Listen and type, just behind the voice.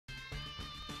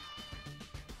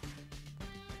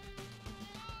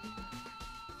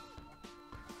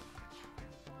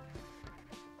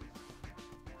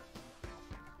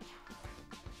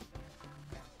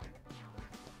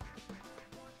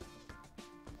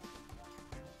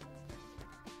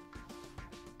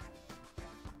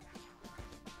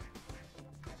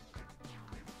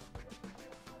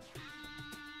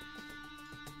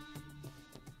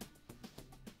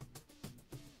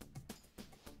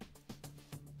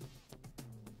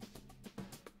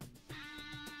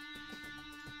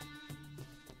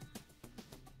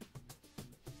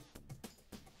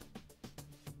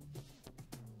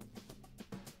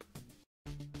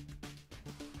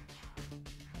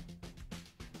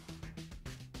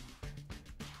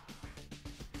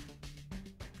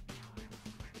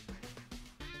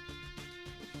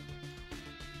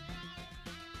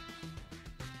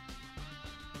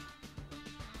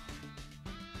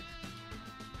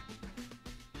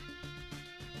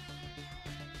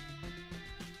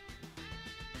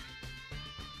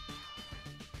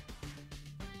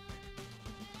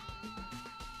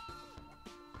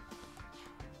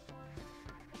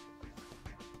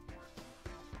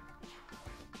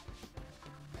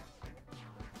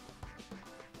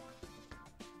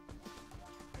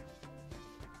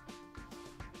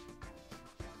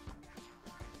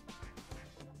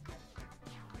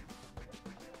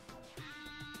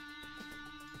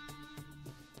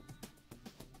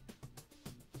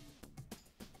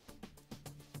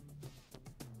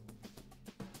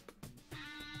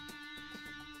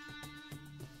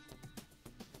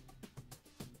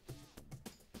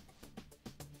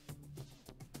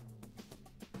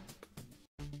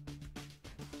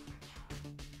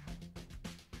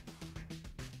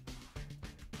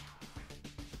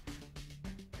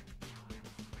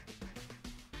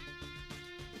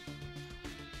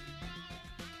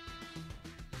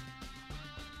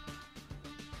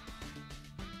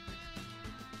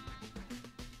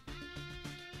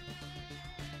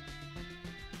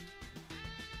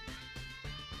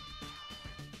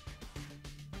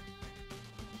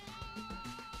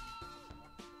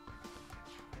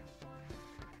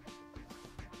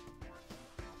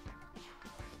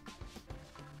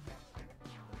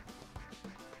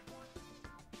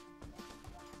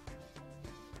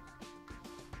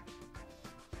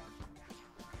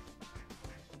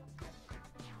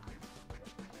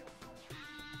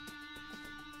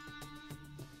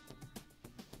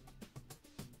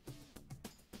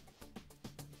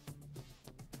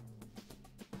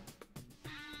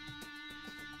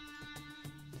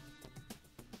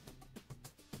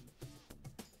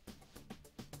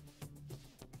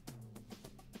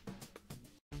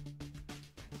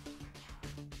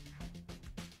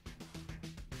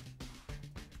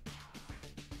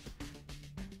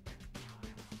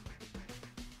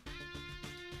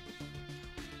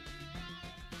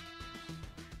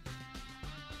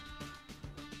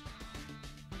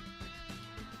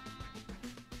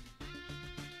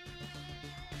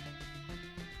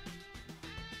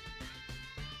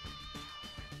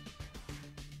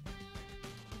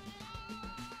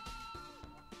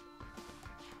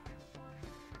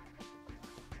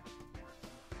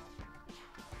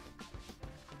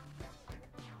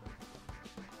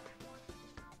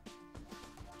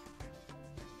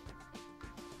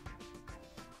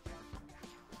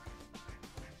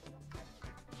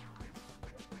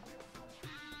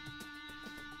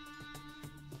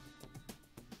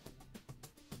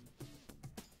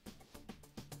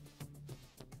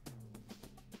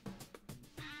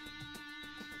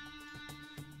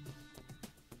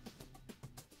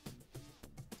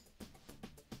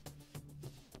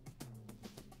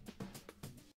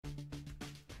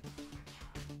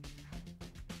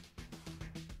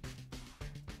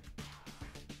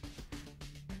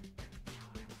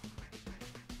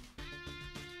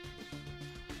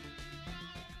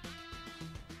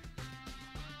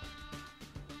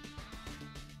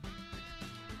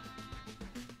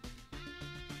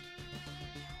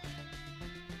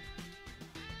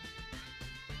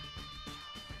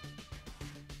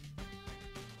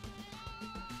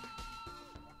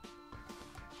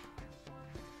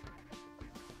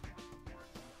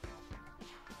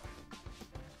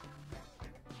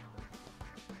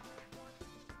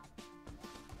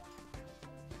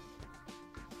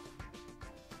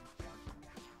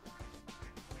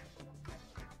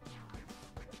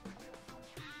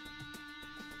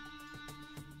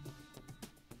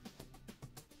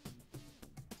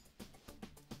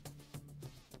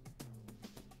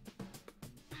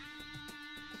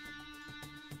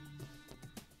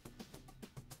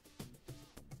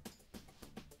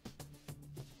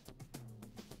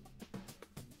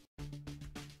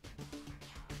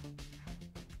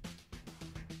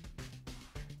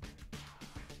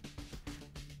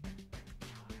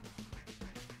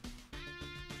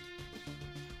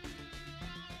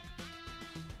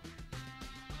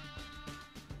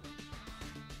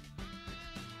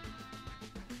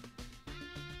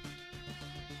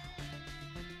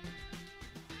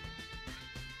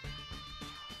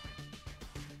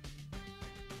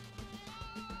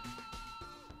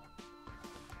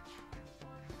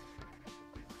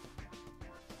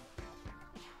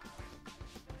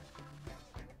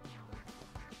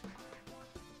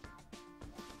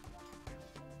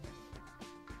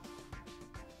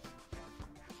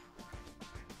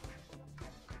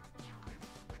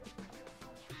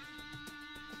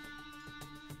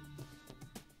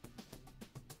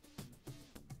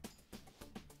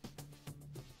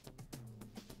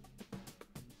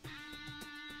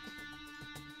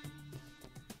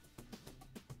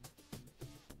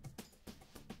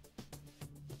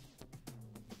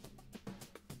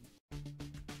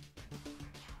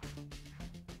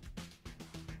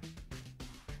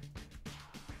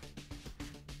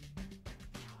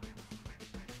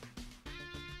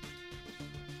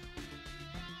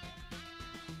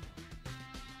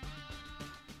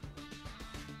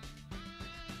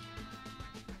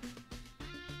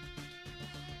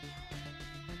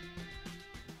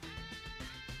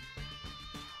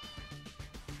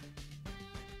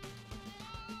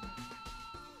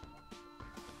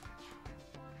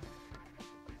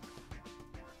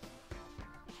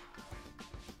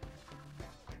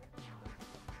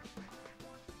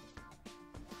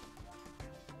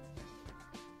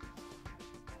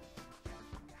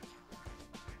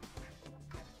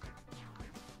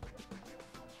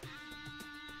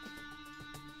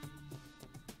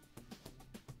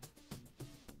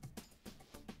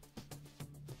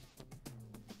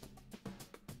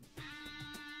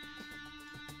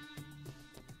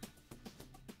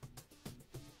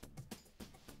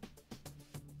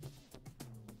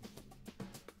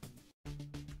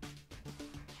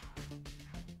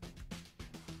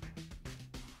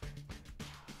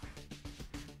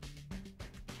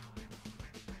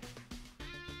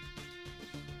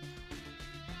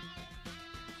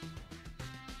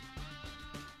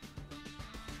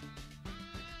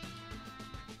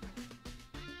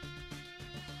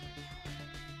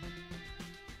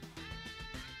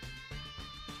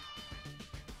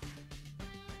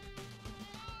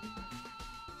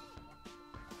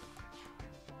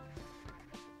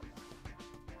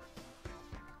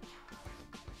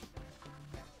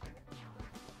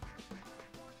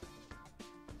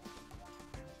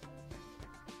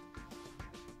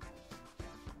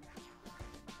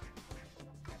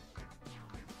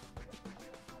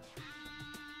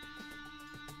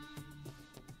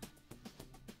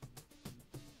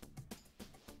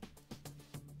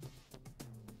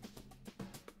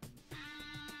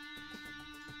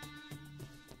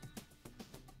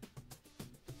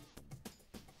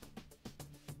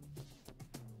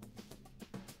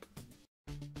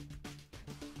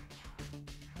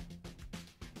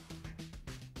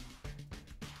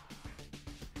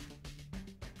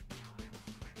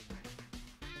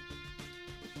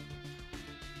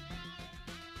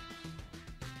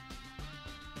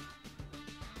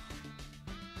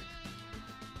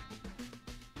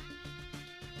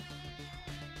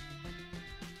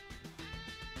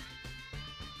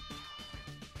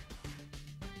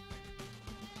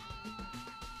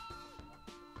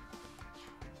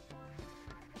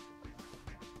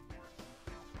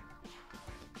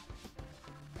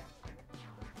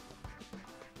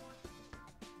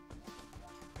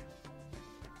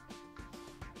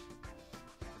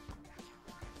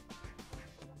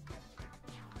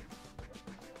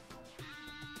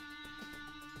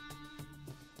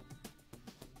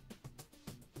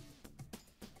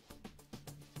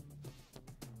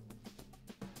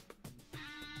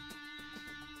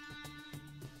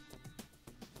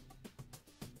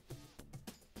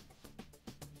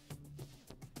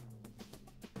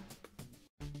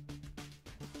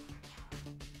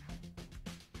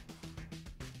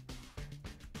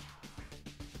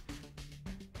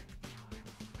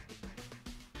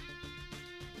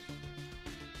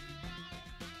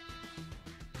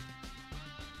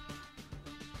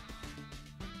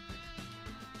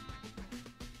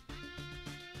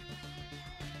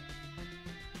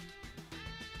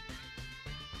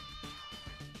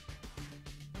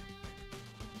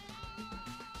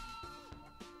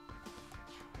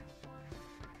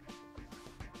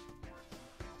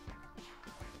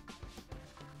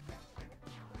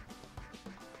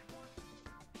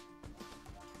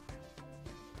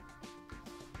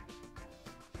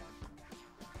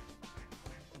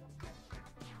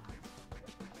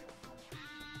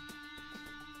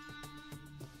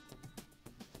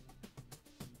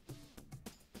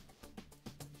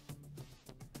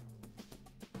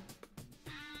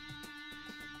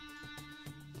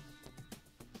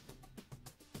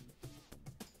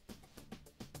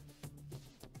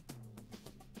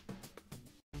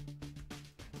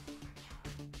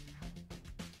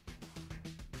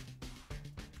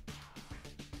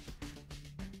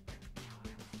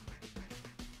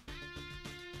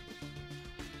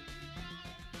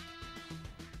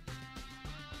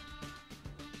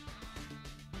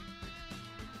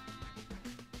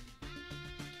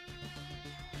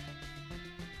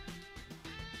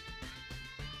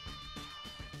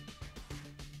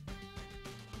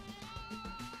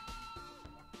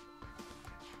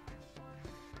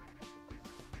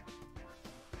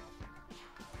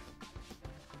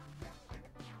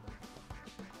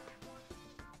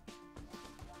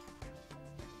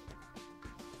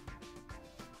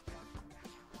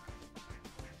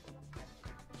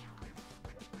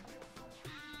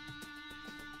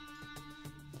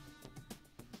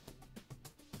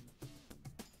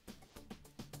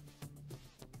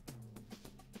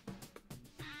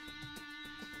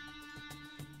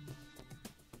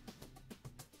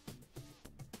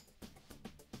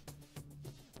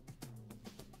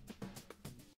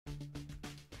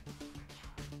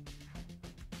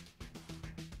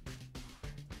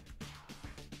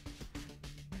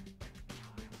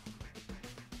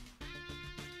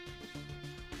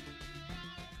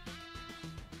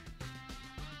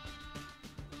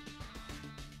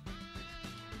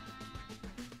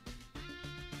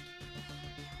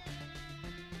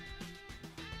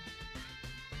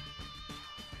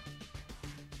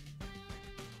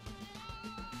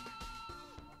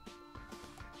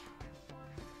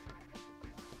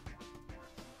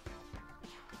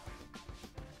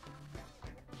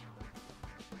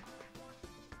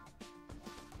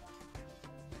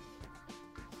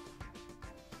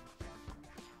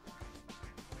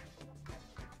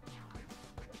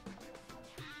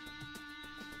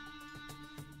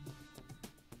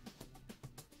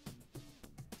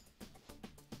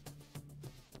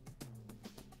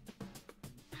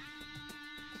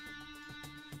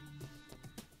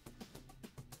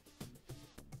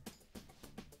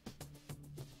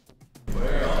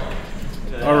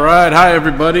Alright, hi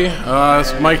everybody.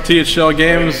 It's Mike T at Schell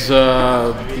Games.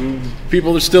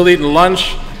 People are still eating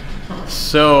lunch,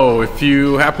 so if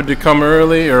you happen to come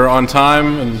early or on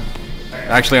time, and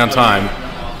actually on time,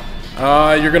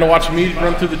 you're going to watch me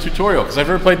run through the tutorial, because I've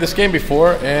never played this game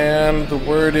before, and the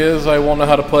word is I won't know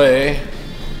how to play,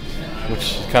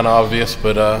 which is kind of obvious,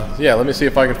 but yeah, let me see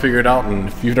if I can figure it out, and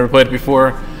if you've never played it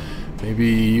before, maybe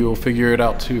you'll figure it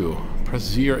out too. Press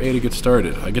Z or A to get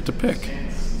started. I get to pick.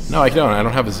 No, I don't. I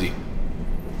don't have a Z.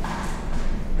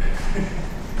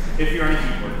 If you're on a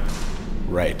keyboard.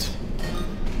 Right.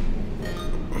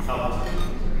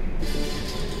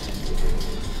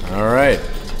 Alright.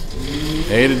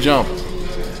 A to jump.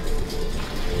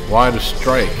 Y to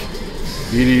strike.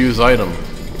 B to use item.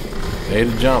 A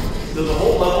to jump. So the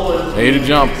whole level is A to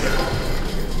jump.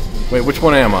 Wait, which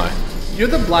one am I? You're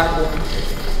the black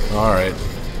one. Alright.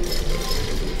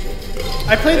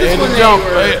 I played this one. A to jump.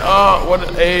 What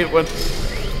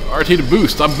RT to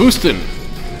boost. I'm boosting.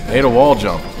 A to wall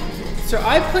jump. So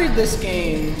I played this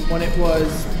game when it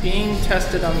was being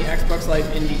tested on the Xbox Live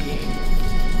Indie game.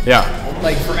 Yeah.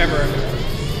 Like forever ago.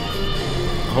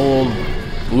 Hold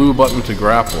blue button to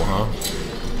grapple, huh?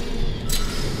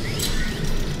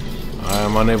 I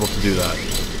am unable to do that.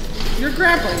 You're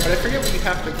grappling, but I forget what you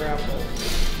have to grapple.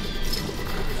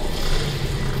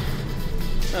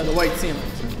 Oh, the white ceilings.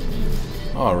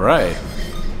 Alright.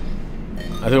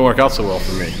 That didn't work out so well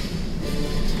for me.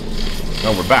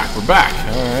 No, we're back. We're back.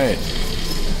 Alright.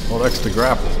 Hold X to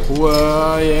grapple.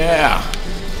 Whoa, yeah.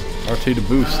 RT to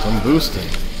boost. I'm boosting.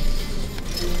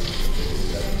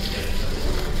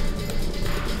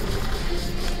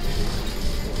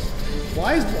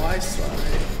 Why is Y slide?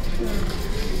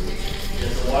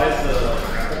 Y is the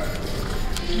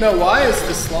grapple. No, Y is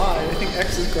the slide. I think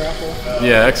X is grapple.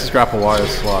 Yeah, X is grapple, Y is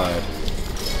slide.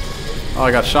 Oh,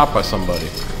 I got shot by somebody.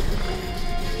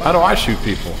 How do I shoot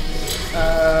people?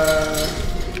 The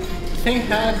thing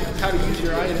had how to use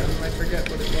your item. I forget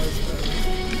what it was,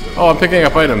 though. Oh, I'm picking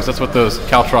up items. That's what those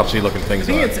caltropsy looking things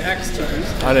I think are. it's X to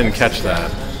use. I didn't catch that.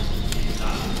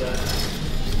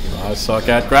 I suck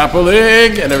at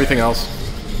grappling and everything else.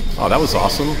 Oh, that was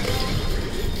awesome.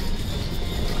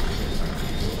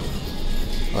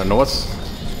 I don't know what's...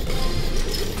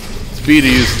 It's B to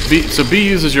use... B, so B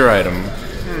uses your item.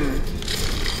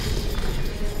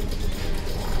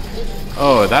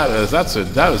 Oh, that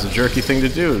was a jerky thing to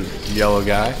do, yellow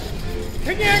guy.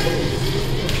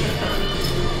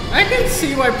 I can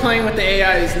see why playing with the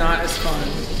AI is not as fun.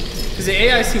 Because the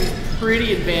AI seems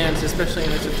pretty advanced, especially in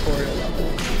the tutorial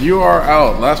level. You are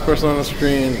out. Last person on the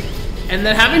screen. And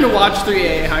then having to watch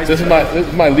 3 AIs. This is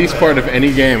my least part of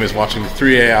any game, is watching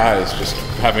 3 AIs just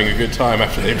having a good time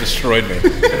after they've destroyed me.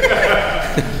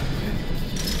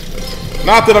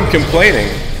 Not that I'm complaining.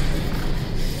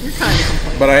 You're kind of complaining.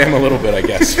 But I am a little bit, I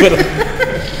guess.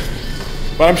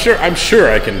 But I'm sure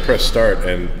I can press start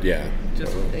and yeah.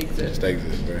 Just exit. Just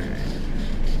exit,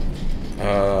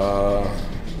 right.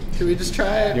 Should we just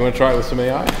try it? You want to try it with some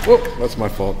AI? Whoop, that's my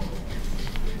fault.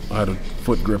 I had a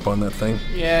foot grip on that thing.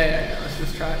 Yeah. Let's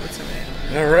just try it with some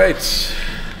AI. All right.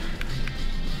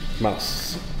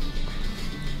 Mouse.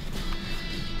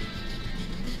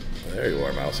 There you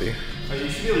are, mousey. Oh, you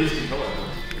should be able to use controller.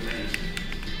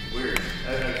 Weird.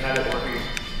 I've had it working.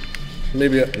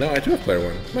 Maybe, no, I do have player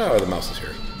one. No, the mouse is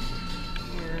here.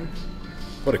 Weird.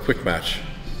 What a quick match.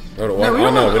 We don't want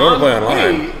to play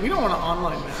online. Wait, we don't want an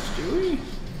online match, do we?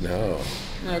 No.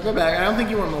 No, go back. I don't think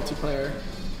you want multiplayer.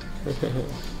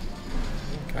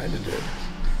 Kinda did.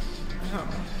 Oh.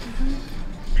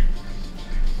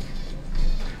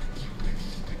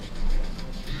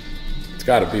 It's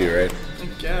gotta be, right? I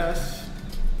guess.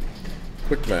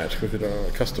 Quick match,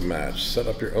 custom match. Set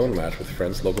up your own match with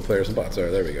friends, local players, and bots.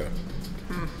 There we go.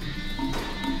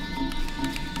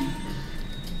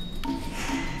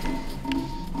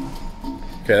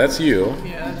 Okay, that's you.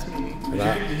 Yeah, that's me.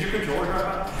 Did your controller drop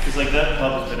out? Because like that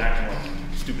hub has been acting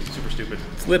like stupid, super stupid.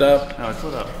 It's lit up. No, it's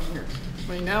lit up. Here.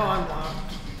 Wait, now I'm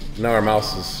locked. Now our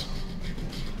mouse is.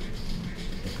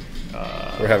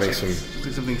 We're having some. Looks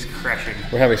like something's crashing.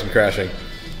 We're having some crashing.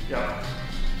 Yeah.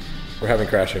 We're having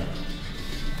crashing.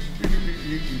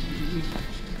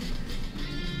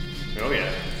 Oh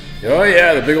yeah. Oh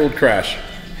yeah, the big old crash.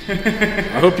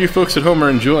 I hope you folks at home are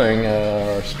enjoying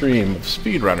our stream of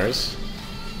Speedrunners.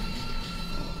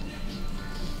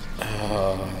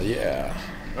 Yeah.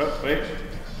 Oh wait.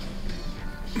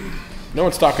 No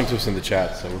one's talking to us in the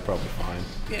chat, so we're probably fine.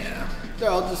 Yeah. They're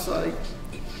all just like...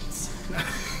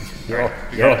 We got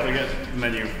the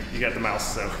menu. You got the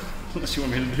mouse, so unless you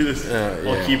want me to do this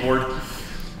on keyboard.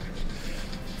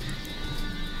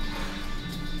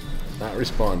 Not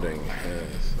responding.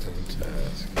 Yes,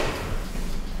 task.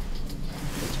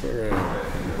 That's where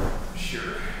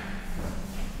Sure.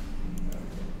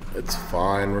 it's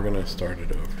fine. We're gonna start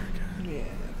it over again.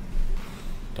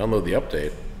 Yeah. Download the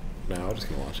update. No, I'm just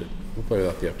gonna watch it. We'll play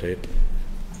without the update.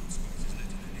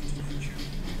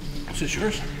 Is this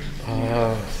yours?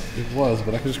 It was,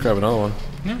 but I could just grab another one.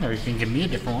 Yeah, or you can give me a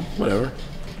different one. Whatever.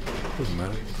 Doesn't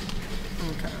matter.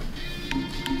 Okay.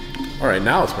 Alright,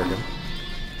 now it's working.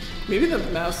 Maybe the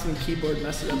mouse and keyboard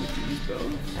mess it up if you use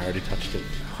both. I already touched it.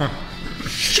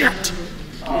 Shit!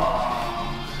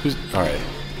 Who's alright?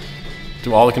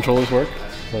 Do all the controllers work?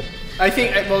 But, I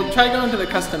think, well, try going to the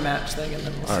custom match thing and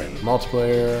then we'll alright, see.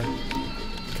 multiplayer,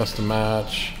 custom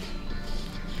match.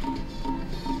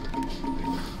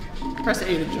 Press A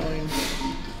to join.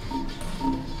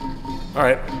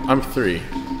 Alright, I'm 3.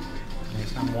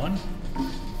 Yes, I'm 1.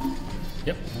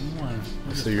 Yep, I'm 1.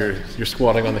 So you're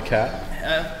squatting on the cat?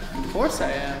 Of course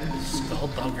I am.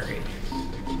 Skullduggery.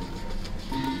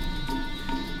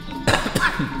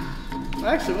 Well,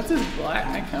 actually, what's this black?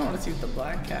 I kind of want to see what the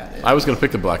black cat is. I was gonna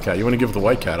pick the black cat. You wanna give the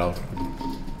white cat? I'll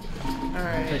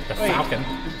Alright. Like the Wait. Falcon.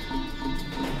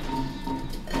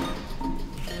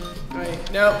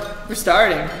 Wait. Nope. We're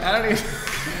starting. I don't even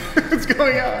what's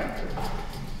going on.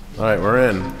 Alright, we're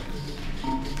in.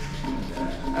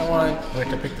 I want Do I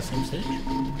have to pick the same stage?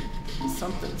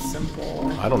 something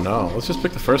simple. I don't know. Let's just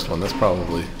pick the first one. That's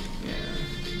probably. Yeah.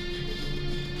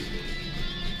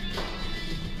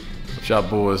 Good job,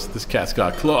 boys. This cat's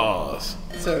got claws.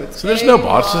 So it's So there's no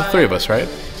bots, there's 3 of us, right?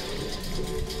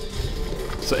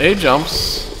 So A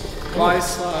jumps, Y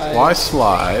slide. Y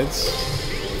slides,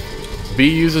 B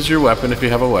uses your weapon if you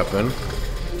have a weapon.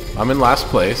 I'm in last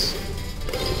place,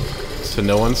 to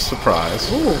no one's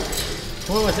surprise. Ooh!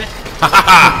 What was it?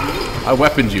 I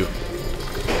weaponed you.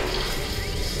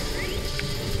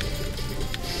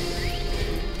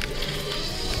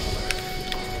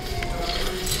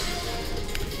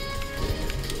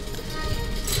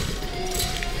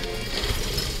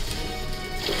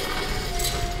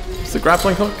 What's the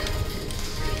grappling hook?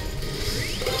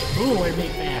 Ooh, I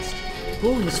made fast.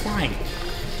 Ooh, he's flying.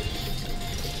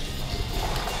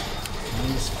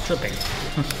 He's tripping.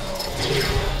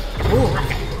 Ooh,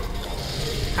 rocket.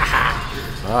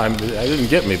 I didn't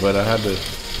get me, but I had to.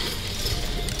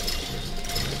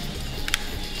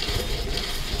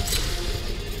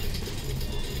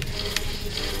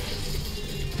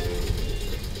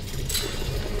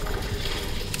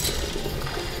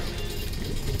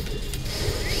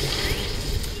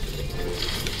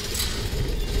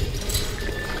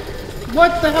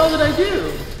 What the hell did I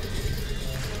do?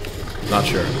 Not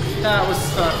sure. That was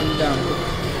something dumb.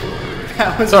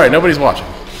 That was Sorry, nobody's watching.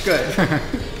 good.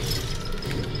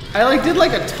 I like did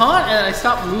like a taunt and I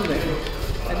stopped moving.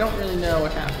 I don't really know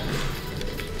what happened.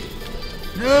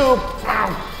 No!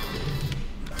 Wow!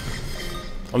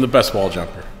 I'm the best wall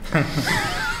jumper.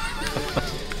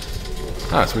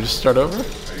 So we just start over?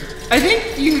 I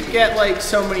think you get like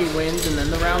so many wins and then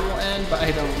the round will end, but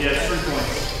I don't. Yeah, it's 3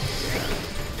 points.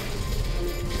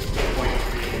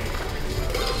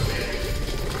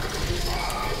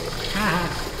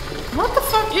 What the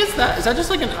fuck is that? Is that just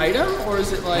like an item or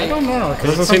is it like? I don't know. It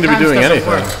doesn't seem to be doing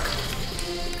anything.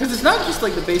 Because it's not just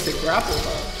like the basic grapple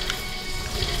hook.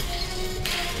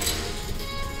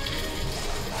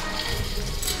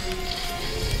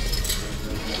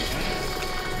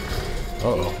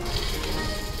 Uh-oh.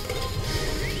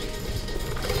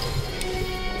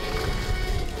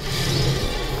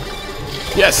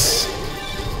 Yes!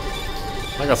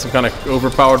 I got some kind of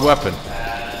overpowered weapon.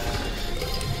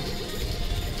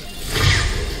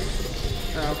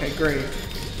 Oh, okay, great.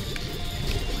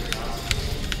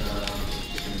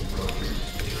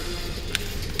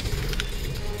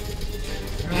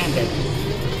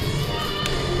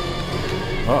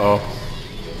 Uh-oh.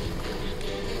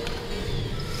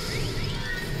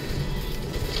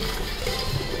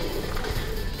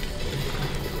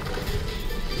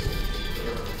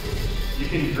 You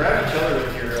can grab each other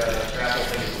with your grapple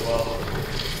thing as well.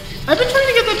 I've been trying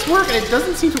to get that to work and it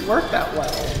doesn't seem to work that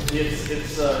well. You have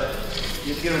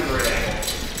to get them the right angle.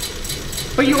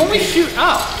 But you only shoot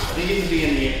up. I think it can be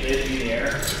in the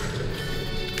air.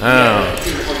 Oh.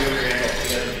 Shoot before you get your angle. You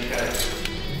gotta be kind of.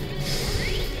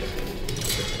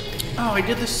 Oh, I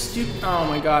did the stupid. Oh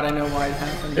my god, I know why it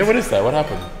happened. Yeah, what is that? What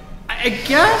happened? I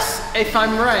guess, if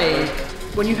I'm right,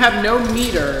 when you have no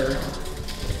meter,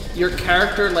 your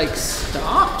character like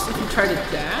stops if you try to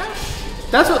dash?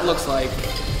 That's what it looks like.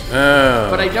 Oh.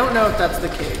 But I don't know if that's the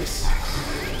case.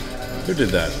 Who did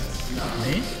that?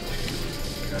 Me?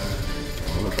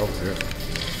 I'm in trouble here.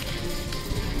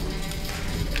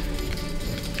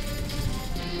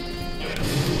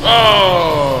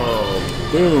 Oh!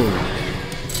 Boom.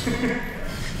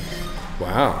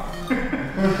 Wow.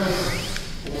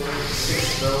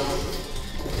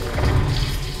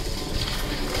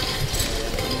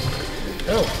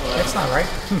 Oh, that's not right.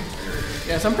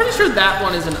 Yes, I'm pretty sure that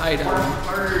one is an item.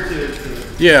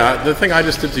 Yeah, the thing I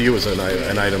just did to you was an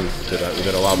item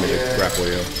that allowed me to grapple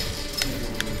you.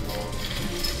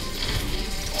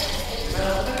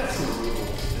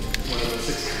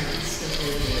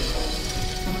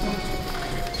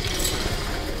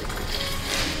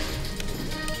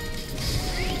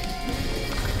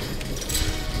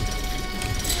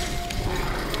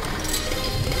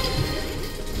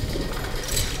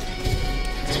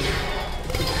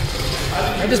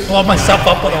 I just blow myself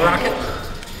up with a rocket.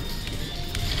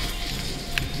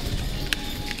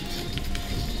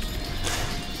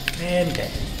 And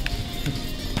dead.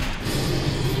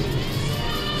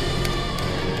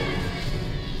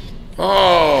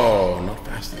 Oh, not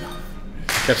fast enough.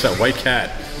 Catch that white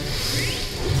cat.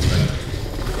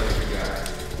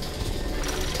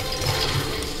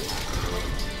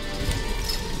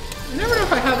 I never know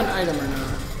if I have an item or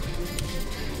not.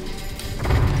 I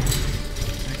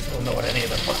don't know what any of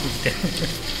the buttons do.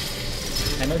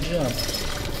 I know jump.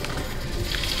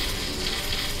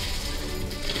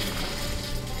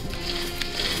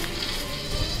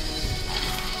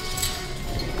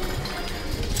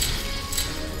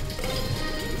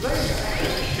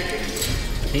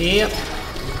 Yep.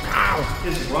 Ow.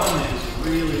 His run is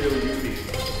really, really goofy.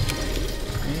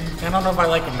 I don't know if I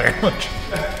like him very much.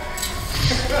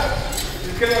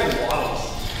 He's kind of like waddles.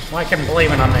 Well, I can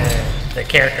blame it on the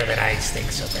character that I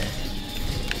think so bad.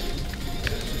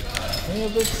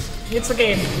 Well, it's a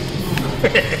game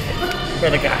for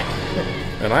the guy.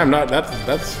 And I'm not.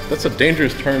 That's a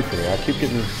dangerous turn for me. I keep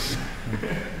getting.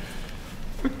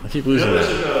 I keep losing There's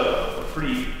that. a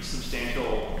pretty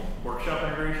substantial workshop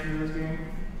integration in this game.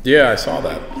 Yeah, I saw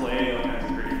that. Play all kinds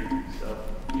of crazy stuff.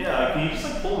 Yeah, like, can you just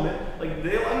like pull them in? Like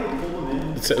they allow you to pull them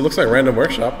in. It looks like random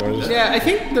workshop. Or just, Yeah, I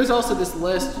think there's also this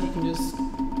list you can just.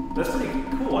 That's pretty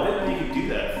cool. I didn't know you could do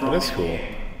that. From That is the cool.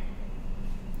 game.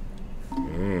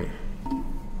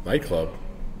 Nightclub.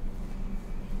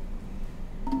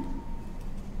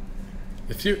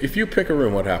 If you pick a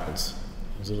room, what happens?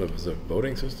 Is it a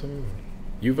voting system?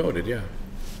 You voted, yeah.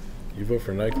 You vote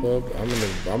for nightclub.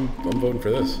 I'm voting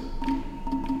for this.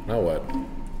 Now what? I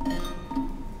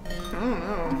don't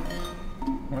know.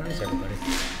 Where is everybody?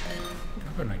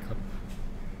 I'll go to nightclub.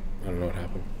 I don't know what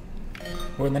happened.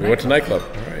 We're in the We went to nightclub.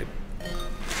 nightclub. All right.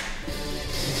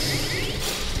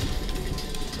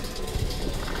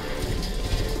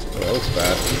 Oh, that looks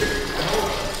bad.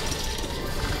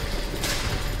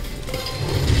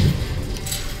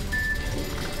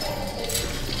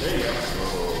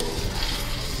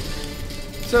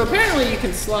 So apparently you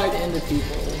can slide into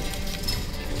people,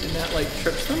 and that like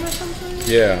trips them or something.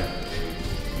 Yeah.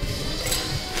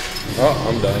 Oh,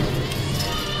 I'm done.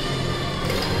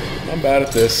 I'm bad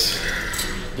at this.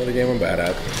 Another game I'm bad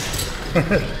at.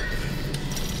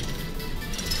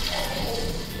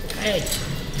 Hey.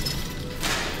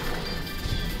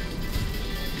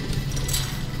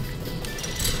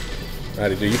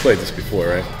 Alrighty, dude, you played this before,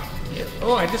 right? Yeah.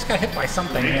 Oh, I just got hit by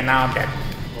something and now I'm dead.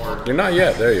 You're not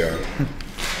yet. There you are.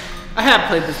 I have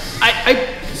played this.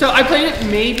 So I played it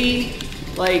maybe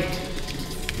like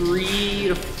 3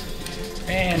 to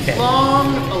And dead.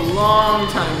 a long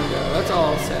time ago. That's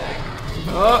all I'll say.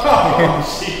 Oh,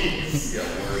 Oh, jeez.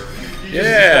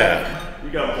 Yeah.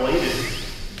 You got bladed.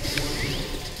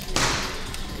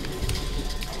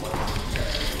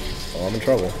 Oh, I'm in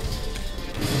trouble.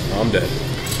 Oh, I'm dead.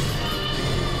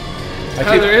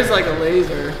 oh, there is like a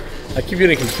laser. I keep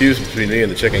getting confused between me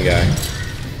and the chicken guy.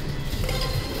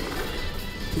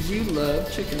 Cause you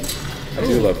love chicken. I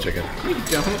do love chicken. You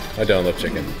don't. I don't love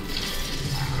chicken.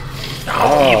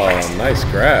 Oh, Oh, nice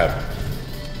grab.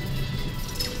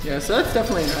 Yeah, so that's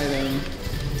definitely an item.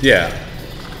 Yeah.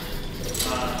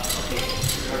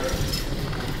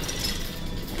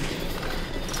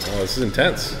 Oh, this is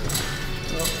intense.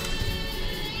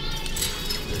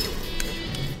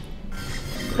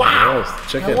 wow. Oh,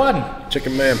 chicken. I won.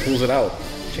 Chicken man pulls it out.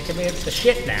 Chicken man's the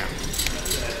shit now.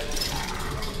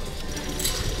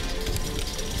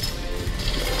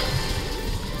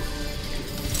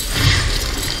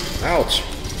 Ouch.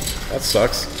 That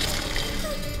sucks.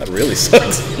 That really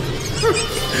sucks.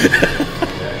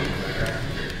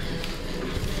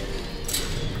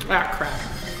 Ah, crap.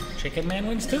 Chicken man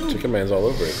wins too. Chicken man's all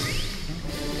over it.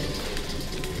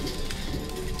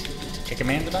 Chicken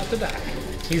man's about to die.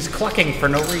 He's clucking for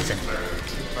no reason.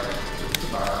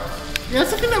 Yeah,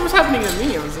 something that was happening to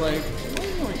me. I was like,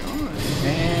 what's going on?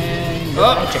 And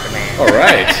Chicken Man. All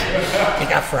right. He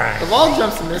got fried. The wall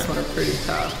jumps in this one are pretty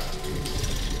tough.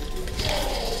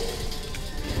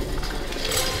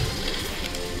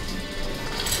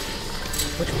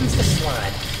 Which one's the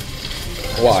slide?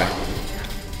 Why?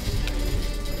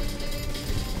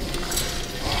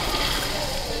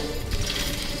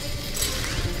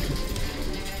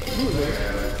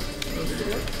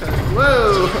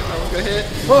 Whoa! That was a good hit.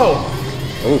 Whoa!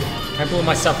 Oh. I blew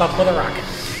myself up with a rocket.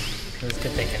 It was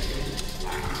good thinking.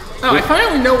 Oh, I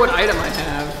finally know what item I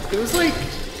have. It was like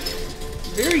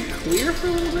very clear for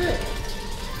a little bit.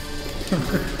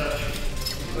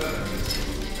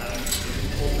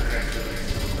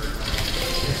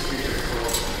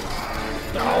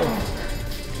 Oh!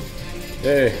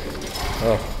 Yay.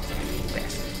 Oh.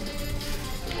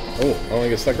 Oh, I only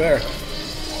get stuck there.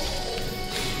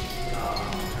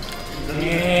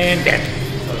 And dead.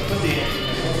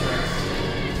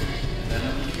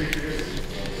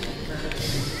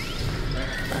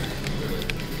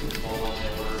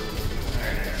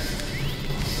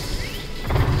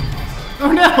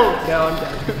 Oh no! No, I'm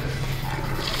dead.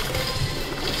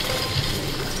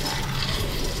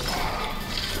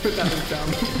 That was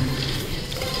dumb.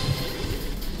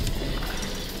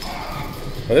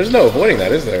 Well, there's no avoiding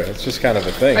that, is there? It's just kind of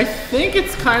a thing. I think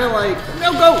it's kind of like,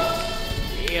 no, go!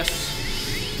 Yes.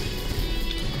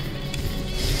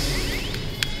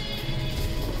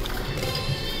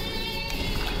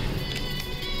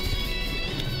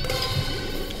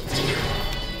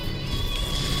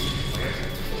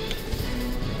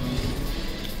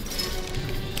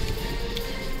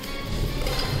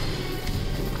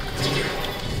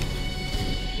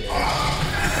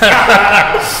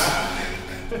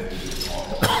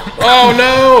 Oh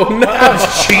no! No! That was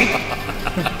cheap.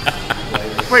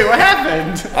 Wait, what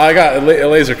happened? I got a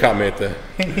laser caught me at the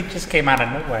He just came out of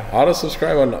nowhere. auto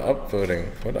subscribe on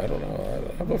upvoting. What? I don't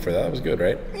know. I'll vote for that. That was good,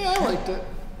 right? Yeah, I liked it.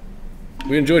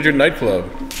 We enjoyed your nightclub.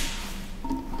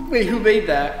 Wait, who made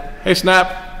that? Hey,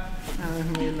 Snap. Who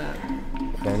made that?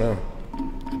 I don't know.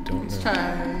 I don't know. Try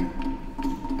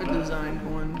a designed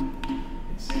one.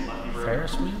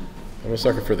 Ferris wheel? I'm a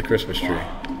sucker for the Christmas tree.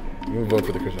 I'm gonna vote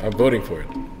for the Christmas. I'm voting for it.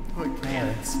 Man,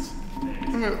 it's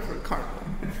I'm going for the carnival.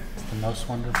 the most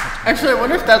wonderful time. Actually, I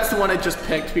wonder if that's the one I just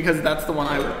picked because that's the one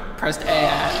I pressed A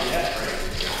at.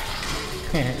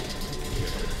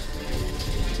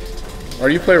 Are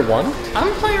you player one?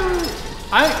 I'm player.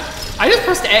 I just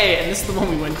pressed A and this is the one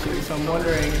we went to, so I'm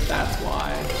wondering if that's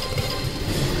why.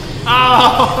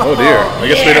 Oh! Oh dear. I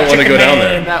guess we don't want to go down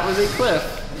there. That was a cliff.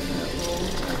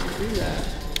 I can do that.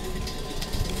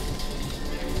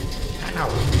 Ow.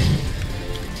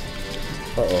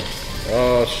 Uh-oh.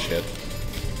 Oh, shit.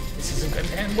 This is a good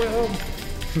man, Will.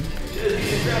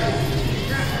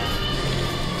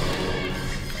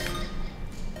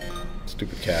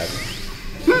 Stupid cat.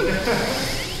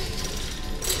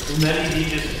 And then he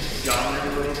just got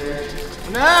everybody there.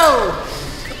 No!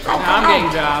 Now I'm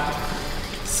getting job.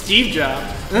 Steve job.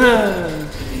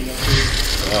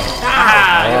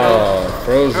 Oh,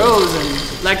 frozen.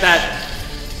 Frozen. Like that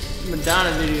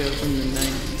Madonna video from the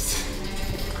 90s.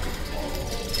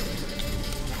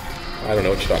 I don't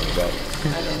know what you're talking about. I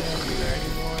don't know either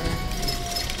anymore.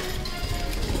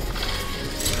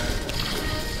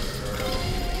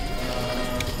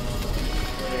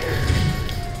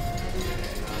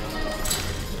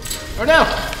 Oh no!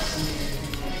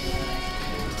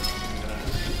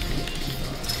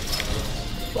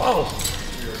 Whoa!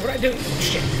 What'd I do?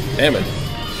 Shit. Damn it.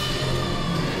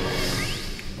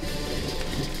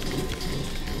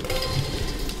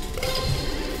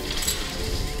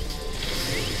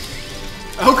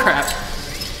 Oh crap.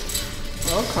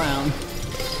 Oh clown.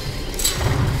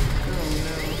 Oh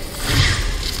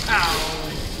no. Ow.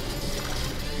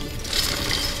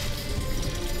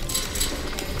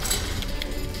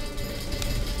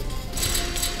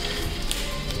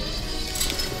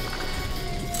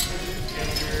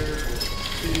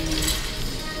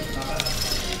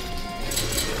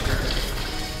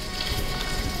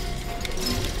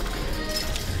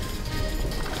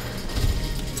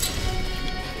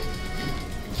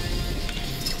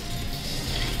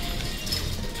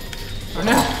 Oh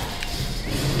no.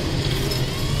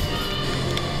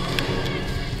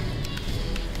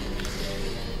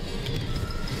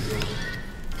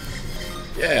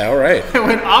 Yeah, all right. I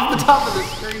went off the top of the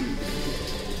screen.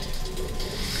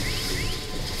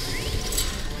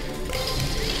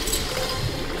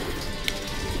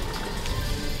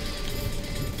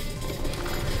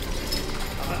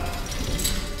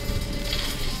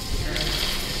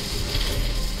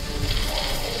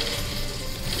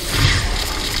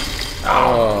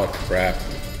 Oh, crap.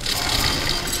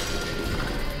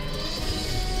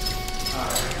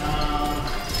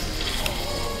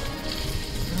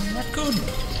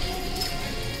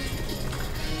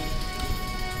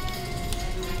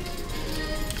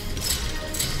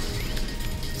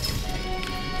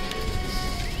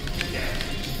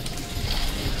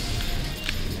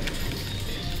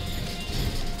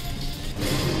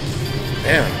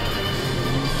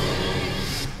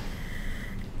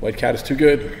 White cat is too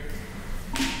good.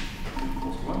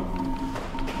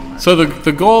 So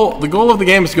the goal of the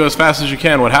game is to go as fast as you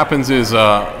can. What happens is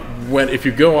if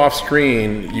you go off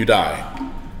screen, you die.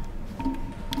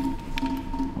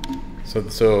 So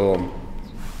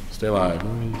stay alive.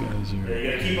 You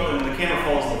gotta keep on. The camera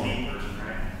falls the lead version,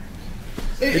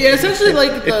 right? Yeah, essentially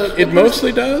like it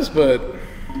mostly does, but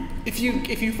if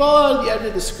you fall out of the edge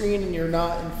of the screen and you're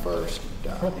not in first, you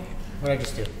die. What did I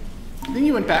just do? Then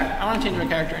you went back. I want to change my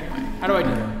character anyway. How do I do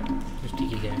that? Just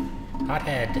Tiki game.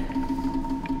 Hothead.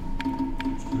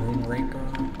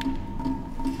 Moonraker.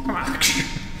 Come on.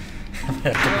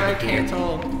 I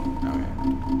cancel. Okay.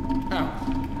 Oh.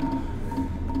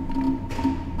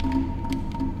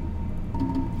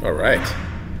 all right.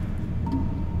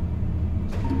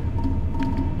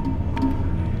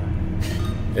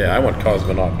 Yeah, I want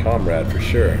Cosmonaut Comrade for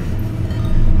sure.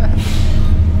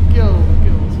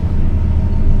 Gills.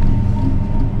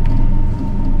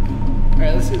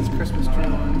 Alright, let's see this Christmas tree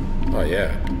one. Oh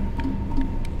yeah.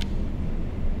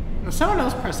 Now, someone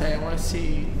else press A. I want to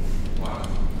see.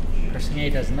 Pressing A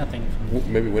does nothing.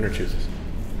 Maybe winner chooses.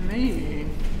 Maybe.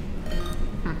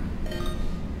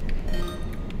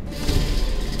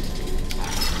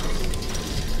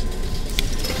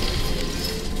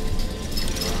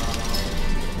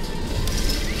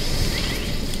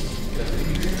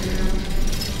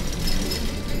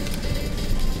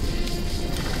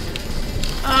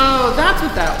 Oh, that's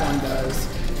what that one does.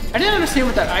 I didn't understand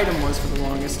what that item was for the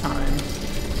longest time.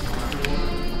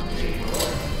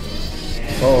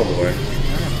 Oh boy.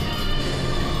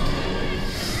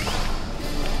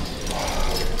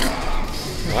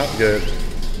 Not good.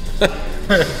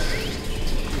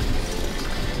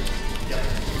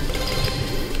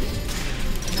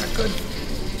 Not good.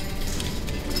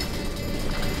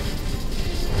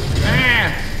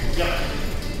 Ah!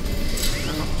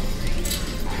 Oh.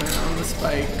 Put it on the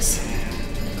spikes.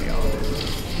 We all do.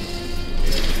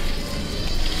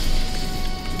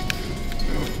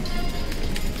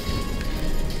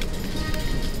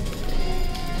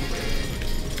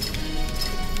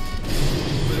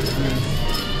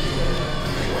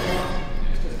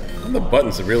 The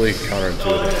buttons are really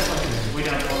counterintuitive.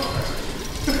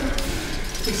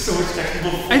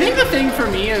 I think the thing for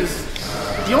me is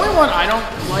the only one I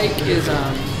don't like is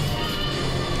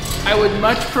I would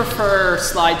much prefer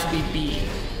slide to be B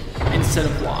instead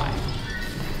of Y.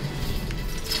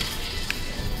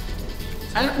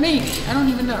 Maybe. I don't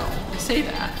even know. I say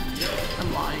that.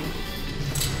 I'm lying.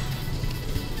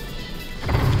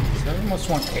 So I almost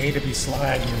want A to be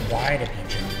slide and Y to be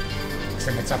jump. Because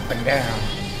then it's up and down.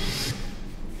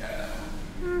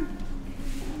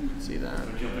 See that? I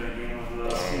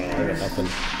got nothing.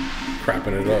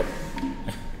 Crapping it up.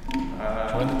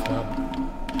 Join the club.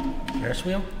 Ferris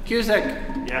wheel? Cusack,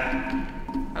 Yeah.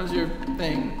 how's your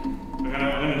thing? I'm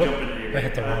gonna jump into here. I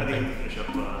hit the wrong thing. Finish up.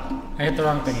 I hit the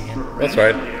wrong thing again. That's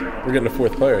right. We're getting a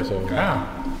fourth player, so. Oh,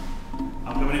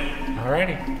 I'm coming in.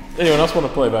 alrighty. Anyone else want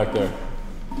to play back there?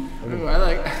 Ooh, I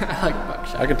like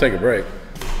buckshot. I can take a break.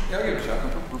 Yeah, I'll give it a shot.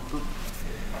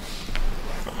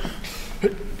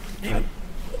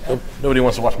 Nobody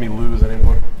wants to watch me lose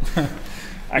anymore.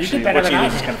 Actually, better watching than I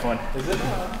these is did. kind of fun.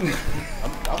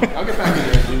 I'll get back in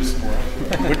there and do some more.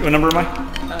 What number am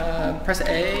I? Press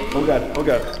A. Oh god. Oh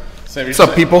god. Sam, What's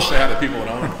up, people? Say hi to people at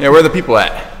home. Yeah, where are the people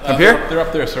at? Up here? They're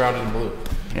up there, surrounded in blue.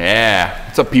 Yeah.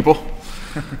 What's up, people?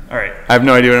 All right. I have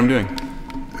no idea what I'm doing.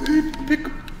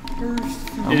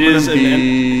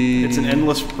 It's an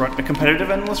endless run, a competitive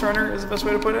endless runner is the best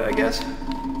way to put it, I guess.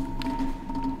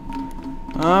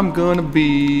 I'm gonna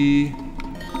be. How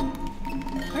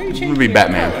are you I'm changing gonna be your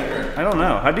Batman. color? I don't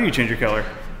know. How do you change your color?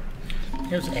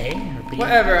 It was A or B?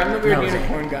 Whatever, I'm the weird No, it's A.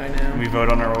 unicorn guy now. We vote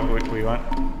on our what we want.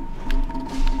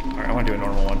 All right, I want to do a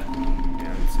normal one.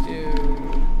 Yeah, let's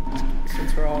do.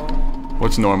 Since we're all.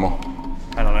 What's normal?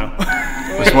 I don't know.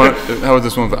 This one, how was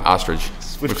this one with the ostrich?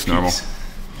 Swift Looks normal. Peaks.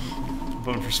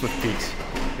 Voting for Swift Peaks.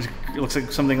 It looks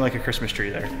like something like a Christmas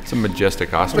tree there. It's a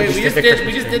majestic Wait, ostrich. we just the did. Christmas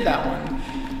We just tree. did that one.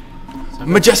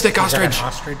 Majestic Is that an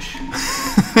ostrich. ostrich?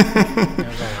 That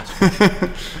was an ostrich.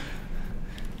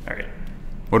 All right.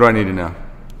 What do I need to know?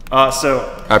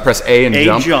 So I press A and A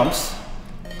jump. jumps.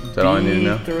 Is that all I need to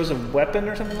know? There was a weapon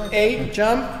or something like that. A,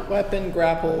 jump, weapon,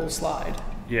 grapple, slide.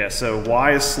 Yeah. So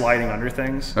Y is sliding under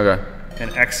things, Okay.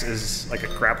 and X is like a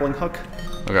grappling hook.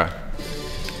 Okay.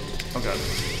 Oh god.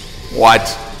 What?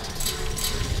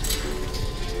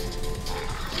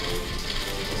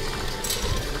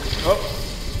 Oh.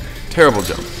 Terrible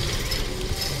jump.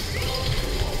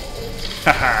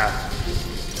 Haha.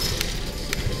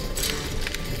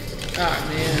 Ah,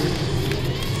 man.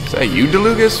 Is that you,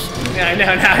 DeLugas? Yeah, I know.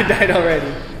 Now I died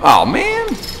already. Oh man.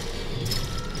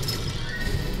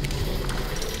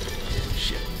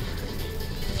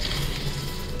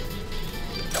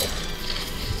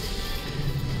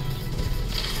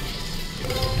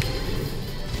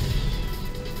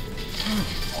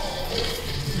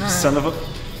 Son of a.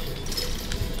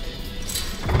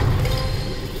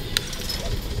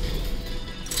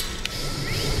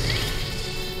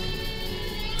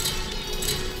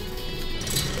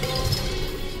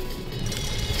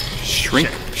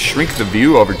 Shrink the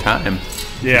view over time.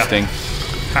 Yeah. Interesting.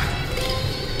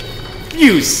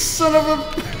 You son of a.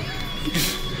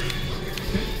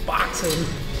 Boxing.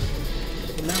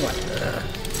 Now what?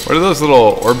 What do those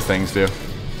little orb things do?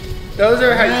 Those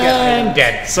are how you get I'm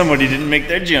dead. Somebody didn't make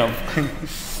their jump.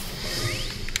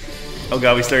 Oh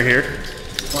god, we start here.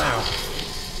 Wow.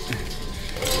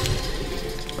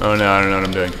 Oh no, I don't know what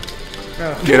I'm doing.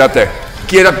 Oh. Get up there.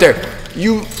 Get up there.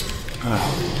 You.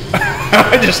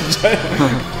 I just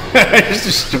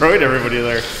destroyed everybody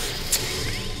there.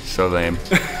 So lame.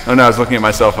 Oh no, I was looking at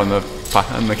myself on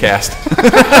the cast.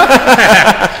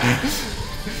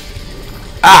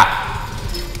 Ah!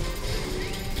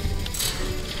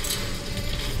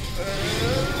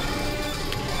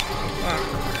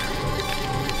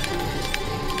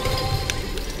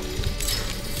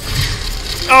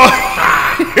 Oh,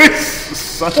 you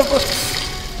son of a.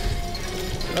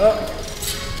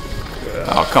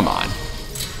 Oh, come on.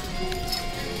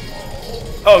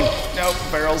 Oh no,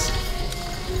 barrels.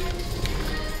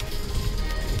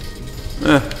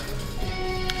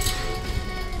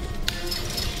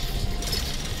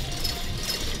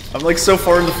 I'm like so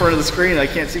far in the front of the screen, I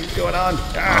can't see what's going on.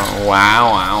 Ah. Oh,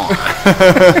 wow.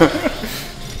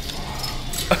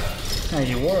 Oh,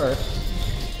 you were.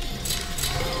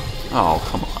 Oh,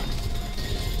 come on.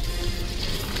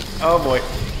 Oh boy.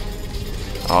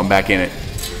 Oh, I'm back in it.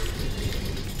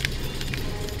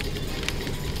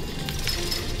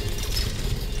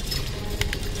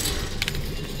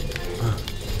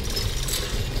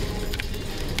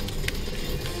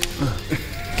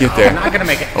 Get there. I'm not gonna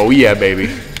make it. Oh yeah, baby.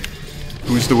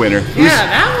 Who's the winner? Yeah,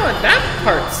 that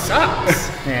part sucks.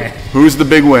 Who's the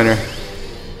big winner?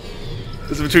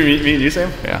 This is between me and you,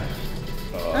 Sam? Yeah.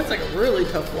 That's like a really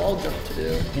tough wall jump to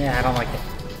do. Yeah, I don't like it.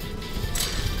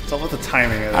 It's all about the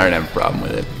timing of I it. don't have a problem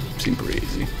with it. Seemed pretty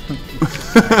easy.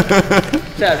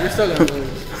 Dad, you're still gonna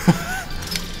lose.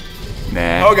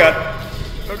 Nah. Oh god.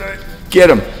 Okay. Get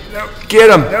him. Nope. Get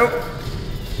him. Nope.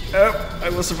 Nope. I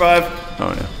will survive.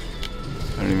 Oh no.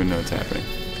 I don't even know what's happening.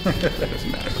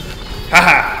 Doesn't matter.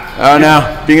 Haha. Oh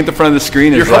no. Being at the front of the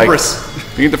screen You're is like.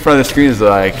 hubris. Being at the front of the screen is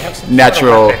like some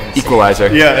natural sort of weapons. equalizer.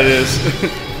 Yeah, it is.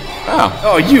 Oh.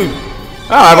 Oh, you.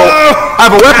 Oh, I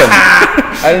have a weapon.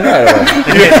 I didn't know I had a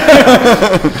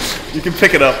weapon. You can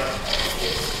pick it up.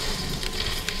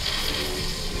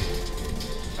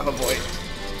 Oh boy.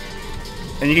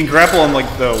 And you can grapple on like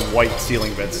the white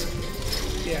ceiling bits.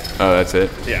 Oh, that's it.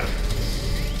 Yeah.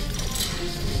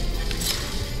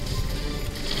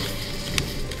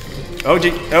 Oh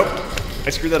gee. Oh. I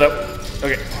screwed that up.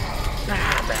 Okay.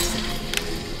 Ah, bastard.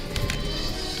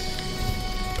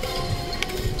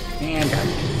 And done.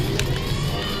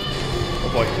 Oh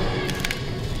boy.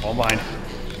 All mine.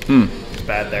 It's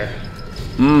bad there.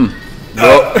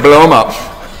 Blow him up.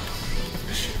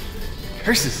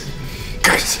 Curses.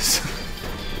 Curses.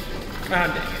 God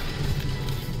dang it.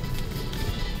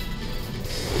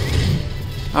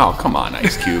 Oh, come on,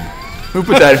 Ice Cube. Who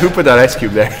put that ice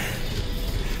cube there?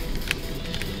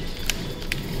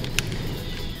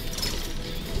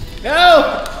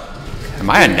 No! Am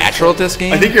I a natural at this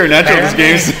game? I think you're a natural at this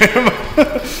game, Sam.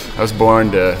 I was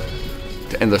born to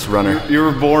endless runner. You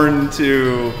were born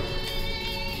to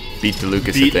Beat the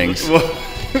Lucas at things.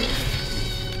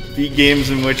 Beat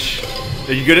games in which.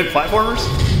 Are you good at platformers?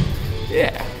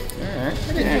 Yeah.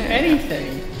 I didn't do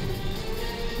anything.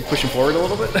 You pushing forward a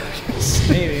little bit?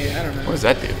 Maybe, I don't know. What does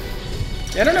that do?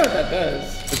 I don't know what that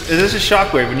does. It is a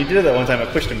shockwave. When you did it that one time, I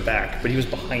pushed him back, but he was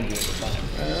behind you at the time.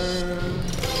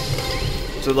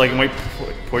 So like it might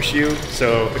push you.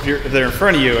 So if they're in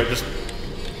front of you, I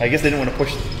guess they didn't want to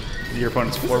push your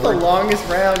opponents This is forward. the longest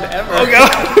round ever. Oh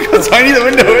god, look how tiny the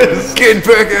window is. Kid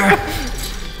Picker.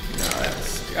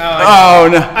 Oh, Oh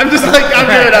no. I'm just like, I'm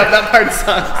giving it up. That part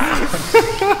sucks.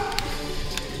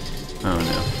 Oh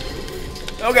no.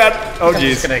 Oh god. Oh I'm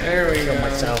just jeez. gonna There we kill go.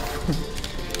 myself.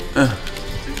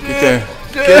 Get there.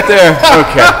 Get there.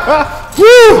 Okay.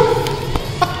 Woo!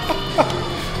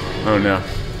 Oh no.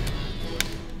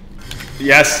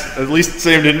 Yes, at least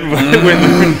Sam didn't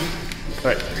win.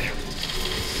 Alright, there we go.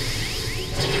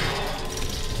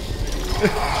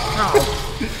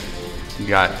 You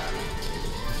got it.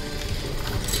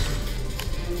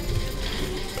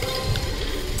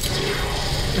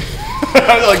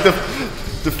 I like the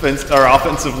defense or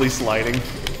offensively sliding.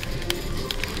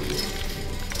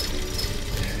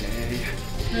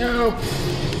 No.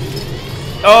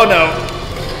 Oh no.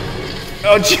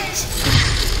 Oh,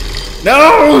 jeez.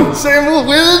 No! Sam will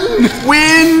win!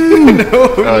 Win!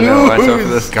 No, Oh no, watch out for lose.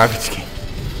 this garbage can.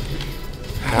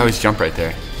 I always jump right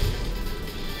there.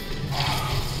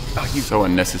 Oh, you. So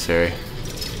unnecessary.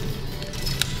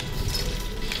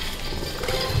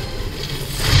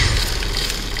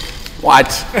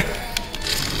 What?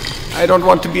 I don't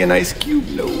want to be an ice cube,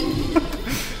 no.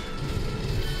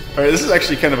 Alright, this is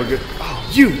actually kind of a good. Oh,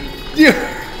 you!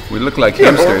 We look like You're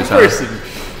a hamsters, horrible huh? person.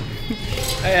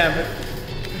 I am.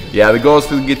 Yeah, the goal is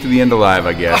to get to the end alive,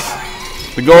 I guess.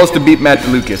 The goal is to beat Matt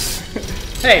DeLucas.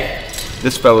 Hey,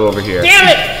 This fellow over here. damn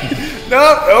it! No!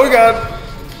 Oh god!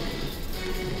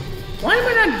 Why am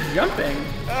I not jumping?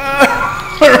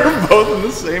 We're both in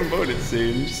the same boat, it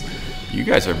seems. You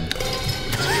guys are.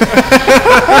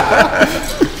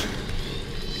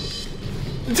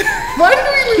 Why did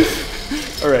we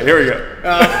lose? Alright, here we go.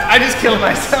 I just killed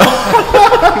myself.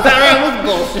 That round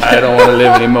was bullshit. I don't want to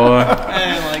live anymore.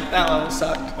 I didn't like that level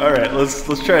sucked. Alright, let's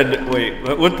try and wait.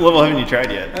 What level haven't you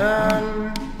tried yet?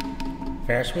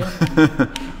 Ferris wheel?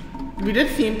 We did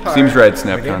theme park. Seems right,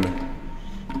 Snap Conda.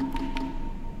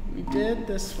 We did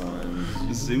this one.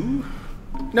 Zoo?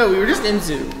 No, we were just in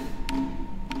zoo.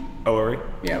 Oh, are we?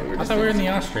 Yeah, we were I just thought we were in zoo. the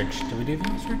ostrich. Did we do the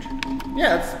ostrich?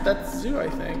 Yeah, that's zoo, I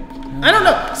think. I don't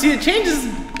know. See, the changes.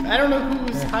 I don't know who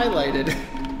was highlighted.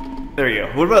 There you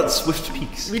go. What about Swift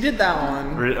Peaks? We did that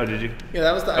one. Oh, did you? Yeah,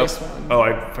 that was the ice one. Oh,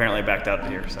 I apparently backed out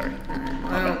here. Sorry.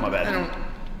 My bad. I don't.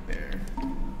 There.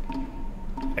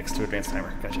 X to advanced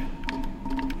timer. Gotcha.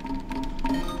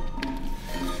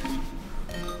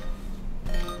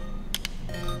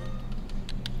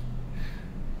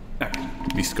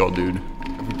 Alright. Be Skull Dude.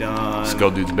 Are we done?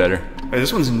 Skull Dude's better. Hey,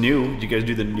 this one's new. Did you guys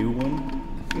do the new one?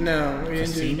 No, we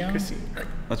didn't do Casino? casino.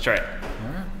 Let's try it.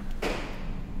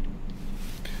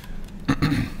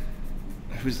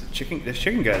 Who's the chicken? This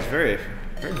chicken guy's very,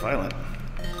 very violent.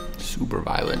 Super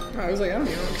violent. I was like, I don't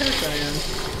even know what character I am.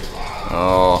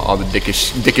 Oh, all the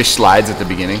dickish slides at the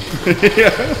beginning.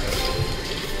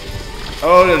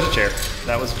 Oh, there's a chair.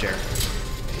 That was a chair.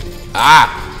 Ah!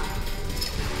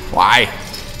 Why?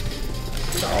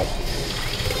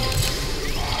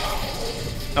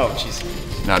 Oh, jeez.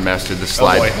 Not mastered the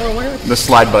slide. boy. The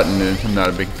slide button I'm not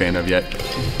a big fan of yet.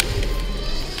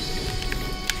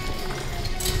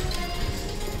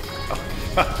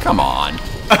 Come on.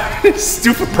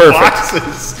 Stupid Perfect.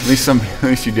 boxes. At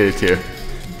least you did it too.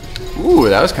 Ooh,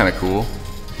 that was kind of cool.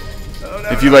 Oh, no,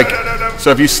 If you no, like, no, no, no. so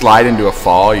if you slide into a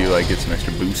fall, you like get some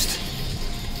extra boost.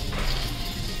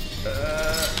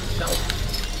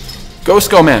 Go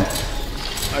Skullman.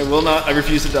 I will not. I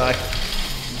refuse to die.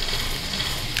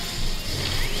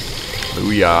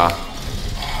 Booyah.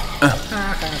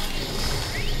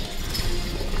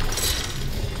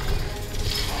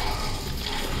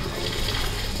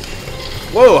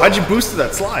 Whoa! How'd you boost to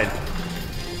that slide?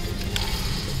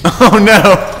 Oh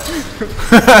no.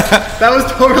 That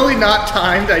was totally not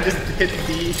timed. I just hit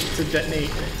D to detonate.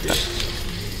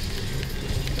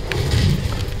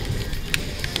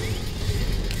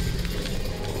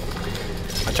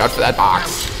 Watch out for that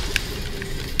box.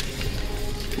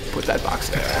 Put that box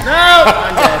there. No,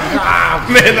 I'm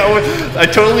dead. Man, I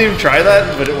totally didn't try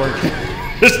that, but it worked.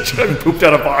 Just pooped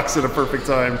out a box at a perfect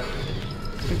time.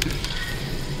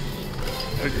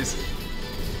 Oh, jeez.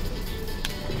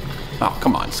 Oh,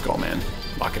 come on, Skullman.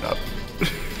 Lock it up.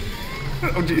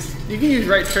 Oh, jeez. You can use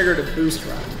right trigger to boost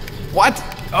run. What?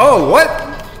 Oh, what?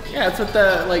 Yeah, that's what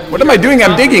the like. What am I doing?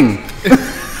 I'm digging.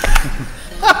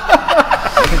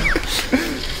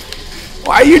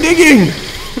 Why are you digging?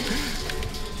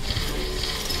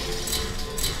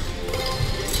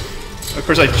 Of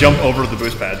course, I jump over the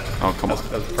boost pad. Oh, come on.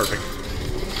 That was perfect.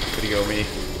 Way to go, me.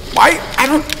 Why? I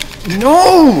don't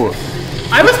know.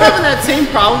 I was having that same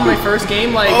problem in my first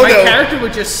game. Like Oh, my no. character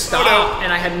would just stop, no.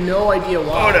 and I had no idea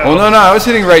why. Oh, no. Well, no, I was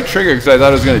hitting right trigger because I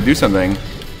thought I was going to do something,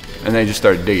 and then I just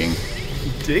started digging.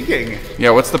 Digging. Yeah,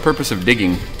 what's the purpose of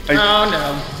digging? Oh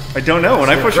no. I don't know. When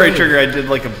I pushed right trigger, I did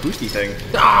like a boosty thing.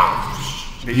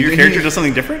 Maybe your character does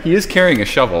something different? He is carrying a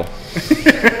shovel.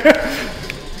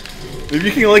 Maybe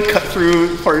you can like cut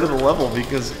through part of the level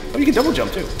because you can double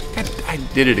jump too. I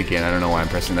did it again. I don't know why I'm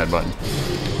pressing that button.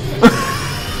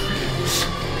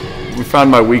 We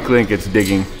found my weak link. It's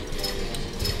digging.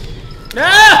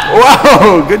 Ah!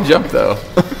 Whoa! Good jump though.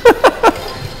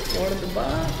 One in the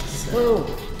box. Whoa.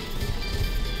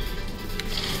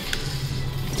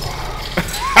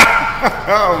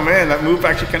 Oh man, that move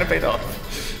actually kind of paid off.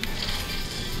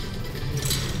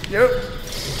 Yep.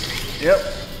 Yep.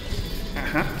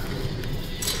 Uh-huh.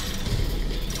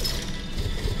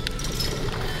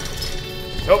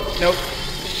 Nope, nope.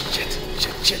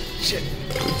 Shit.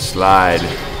 Good slide.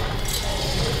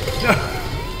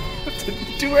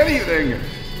 Didn't do anything.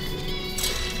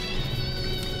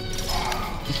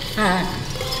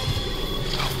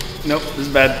 Nope, this is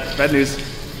bad. Bad news.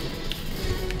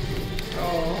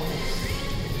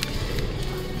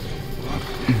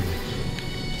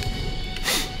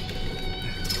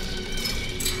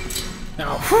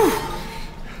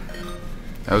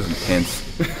 That was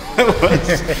intense.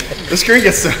 The screen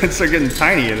gets starts getting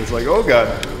tiny, and it's like, oh god.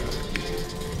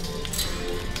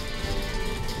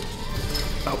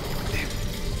 Oh, damn.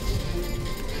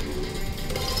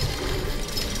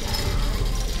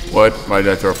 What? Why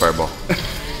did I throw a fireball?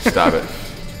 Stop it.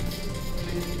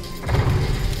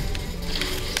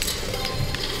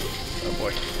 Oh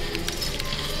boy.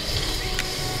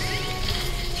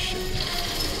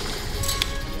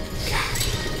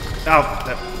 Oh,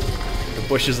 the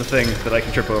bush is the thing that I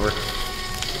can trip over.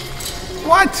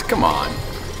 What? Come on.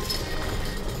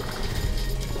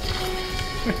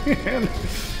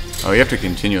 Oh, you have to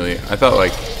continually. I thought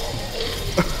like.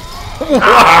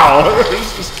 Wow!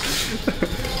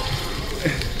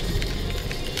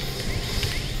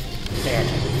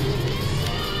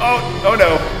 Oh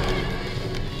no!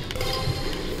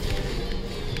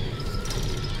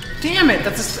 Damn it!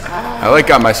 That's a. I like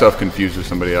got myself confused with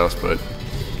somebody else, but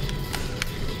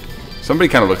somebody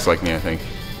kind of looks like me, I think.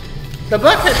 The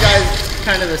buckhead guy's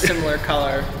kind of a similar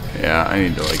color. Yeah, I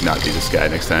need to like not be this guy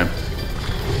next time.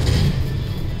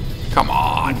 Come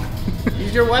on.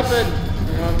 Use your weapon.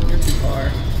 Oh, you're too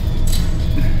far.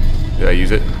 Did I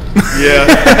use it? Yeah,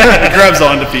 it grabs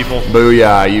onto people. Booyah!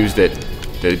 I used it.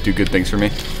 Did it do good things for me?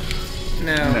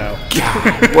 No. No.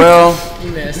 God. Well,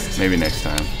 You missed. maybe next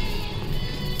time.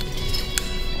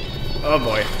 Oh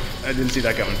boy, I didn't see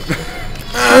that coming.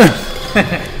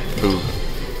 Boo.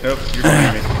 Nope, you're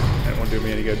killing me. That won't do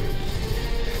me any good.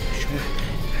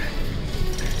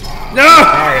 No!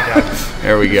 There you go.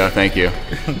 There we go. Thank you.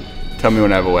 Tell me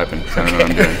when I have a weapon, 'cause I don't know what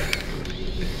I'm doing.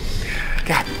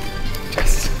 God.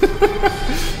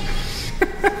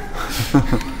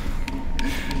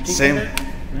 Same.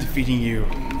 Defeating you.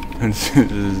 This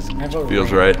vote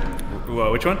feels random. right.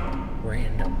 Ooh, which one?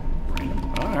 Random.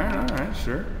 Alright,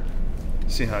 sure.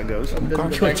 See how it goes. Doesn't go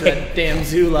back to that damn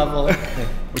zoo level.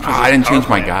 Ah, I didn't change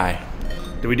my PowerPoint. guy.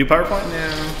 Did we do PowerPoint? No.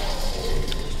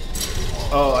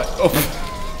 Oh,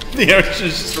 the arrow should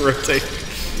just rotate.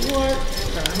 What?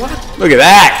 What? Look at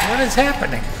that. What is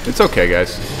happening? It's okay,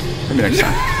 guys. Maybe next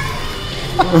time.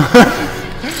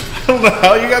 I don't know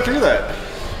how you got through that.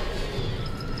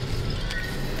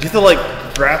 You have to like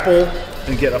grapple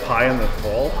and get up high on the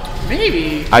wall.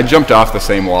 Maybe. I jumped off the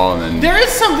same wall and then. There is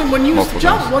something when you Multiple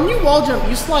jump, times. when you wall jump,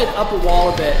 you slide up a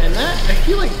wall a bit, and that I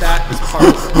feel like that is part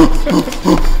of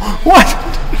it. What?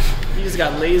 You just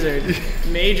got lasered.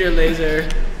 Major laser.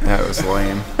 That was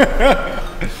lame.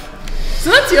 So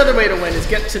that's the other way to win, is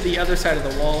get to the other side of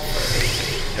the wall.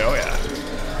 Oh yeah.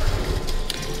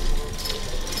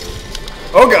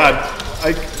 Oh god!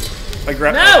 I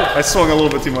grabbed. No! I swung a little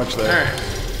bit too much there. Alright.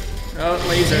 Oh,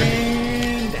 laser.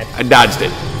 I dodged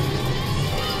it.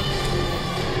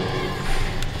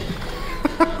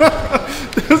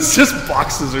 Those just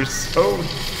boxes are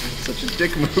such a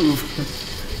dick move.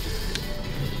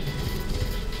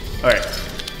 Alright.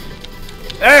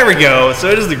 There we go. So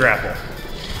it is the grapple.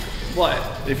 What?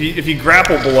 If you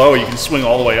grapple below, you can swing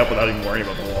all the way up without even worrying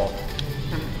about the wall.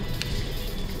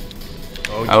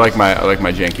 Oh, I like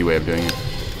my janky way of doing it.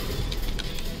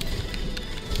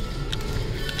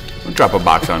 Don't drop a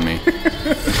box on me.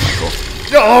 Cool.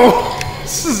 No!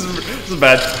 This is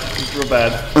bad. This is real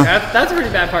bad. That's a pretty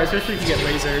bad part, especially if you get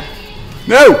lasered.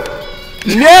 No!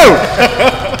 No!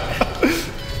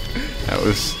 That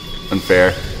was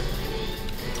unfair.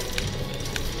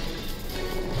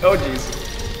 Oh jeez.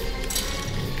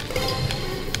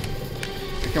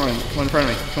 Come on in front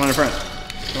of me. Come on in front.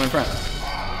 Come on in front.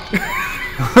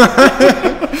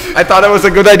 I thought it was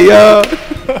a good idea.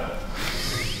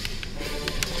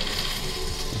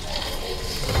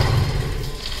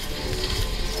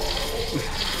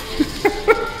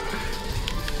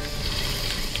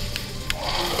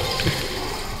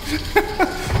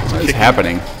 What is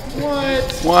happening?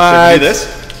 What? Should What? I do this?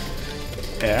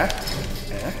 Yeah.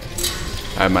 Yeah.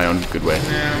 I have my own good way.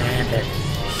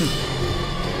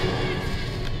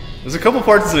 There's a couple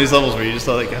parts in these levels where you just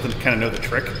like have to kind of know the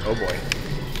trick. Oh boy.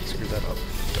 Screwed that up.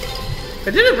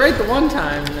 I did it right the one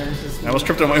time, and then it's just... I almost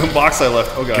tripped on my own box I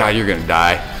left. Oh god. God, you're gonna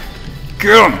die.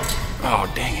 Get him! Oh,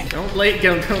 dang it. Don't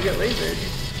get lasered.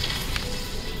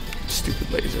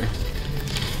 Stupid laser.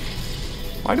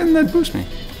 Why didn't that boost me?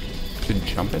 To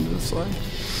jump into the slide?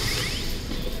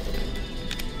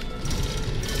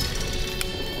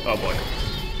 Oh boy.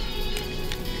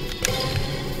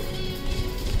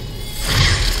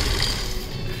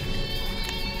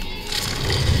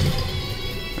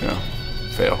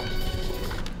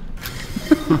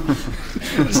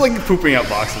 Just like pooping out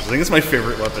boxes. I think it's my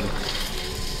favorite weapon.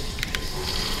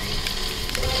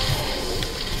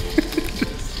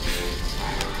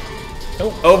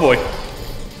 Oh boy.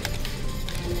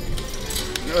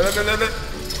 No.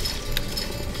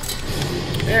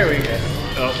 There we go.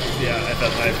 Oh, yeah, I have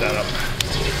that up. I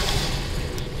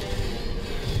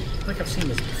feel like I've seen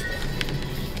this before.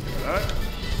 Alright.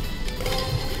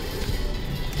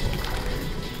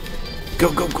 Go.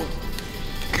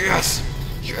 Yes.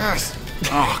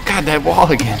 Oh, God, that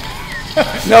wall again.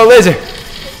 No, laser.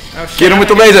 Get him with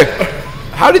the laser.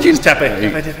 How did you Tap A.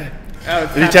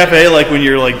 If you tap A, like when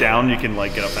you're like down, you can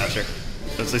like get up faster.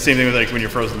 That's the same thing with like when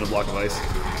you're frozen in a block of ice.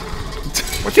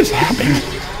 What just happened?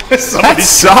 Somebody's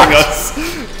sucked. us.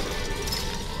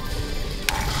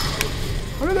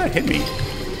 How did that hit me?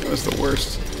 That was the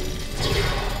worst.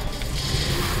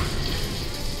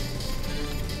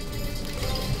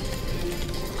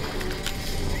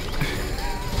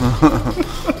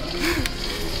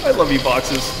 I love you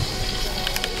boxes.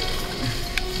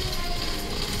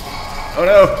 Oh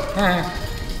no!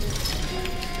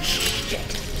 Shit.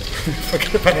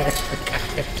 Forget about it.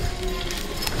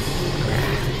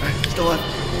 Still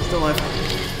alive.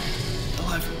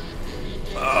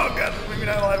 Oh god, maybe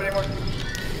not alive anymore.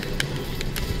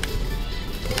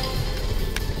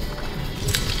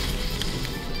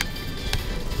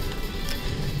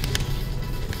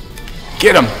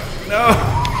 Get him. No!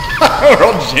 We're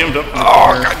all jammed up.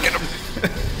 Oh, God, get him.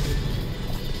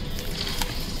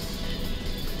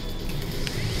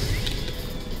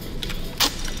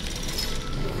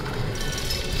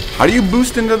 How do you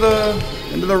boost into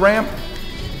the ramp?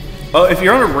 Oh, if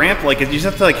you're on a ramp, like you just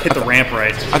have to like hit the ramp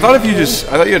right. I thought you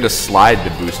had to slide to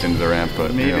boost into the ramp,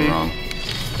 but maybe I'm Maybe. wrong.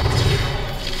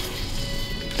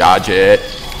 Dodge it.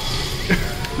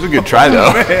 It was a good try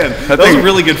though. Man, that was a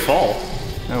really good fall.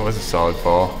 That was a solid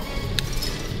fall.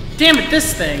 Damn it,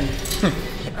 this thing.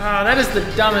 That is the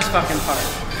dumbest fucking part.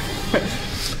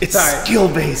 It's Sorry. skill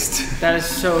based. That is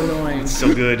so annoying.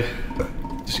 So good.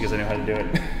 Just because I know how to do it.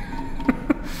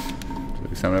 At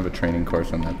least I'm gonna have a training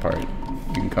course on that part.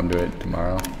 You can come to it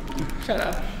tomorrow. Shut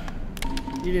up.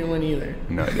 You didn't win either.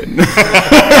 No, I didn't.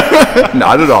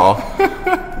 Not at all.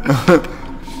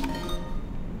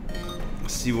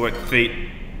 Let's see what fate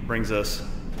brings us.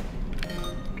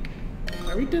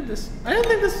 We did this. I don't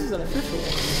think this is an official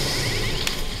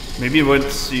one. Maybe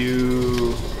once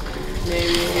you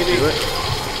Maybe. do it.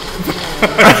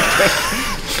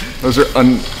 Those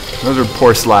are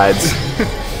poor slides.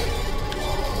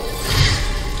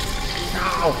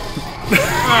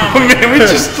 Oh man, we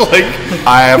just like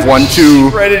I have one too.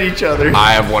 right at each other.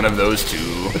 I have one of those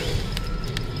too.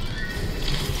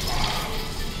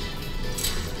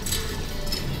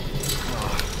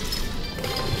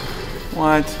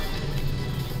 What?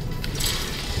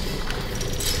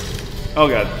 Oh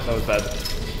god, that was bad.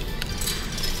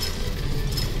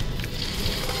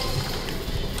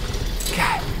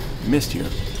 God, missed you.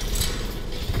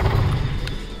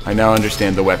 I now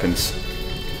understand the weapons.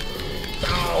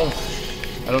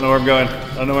 I don't know where I'm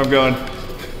going.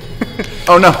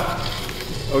 Oh no.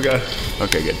 Oh god.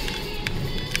 Okay, good.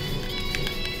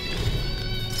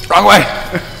 Wrong way.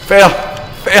 Fail.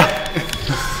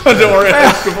 Don't worry,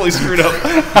 I'm completely screwed up.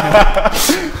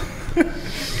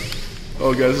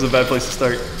 Oh god, this is a bad place to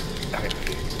start. Okay,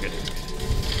 good.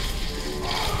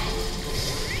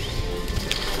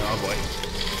 Oh boy.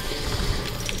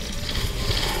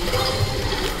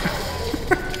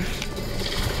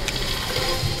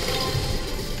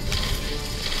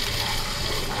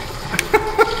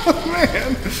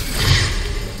 Man.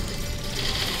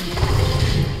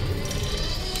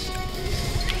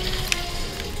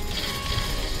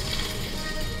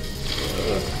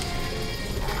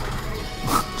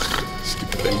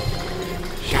 Stupid thing.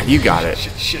 God, you got it.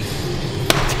 Shit.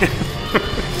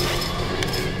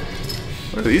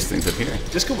 What are these things up here?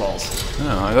 Disco balls.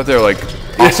 Oh, I thought they were like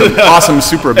awesome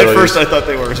super At abilities. first I thought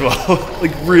they were as well.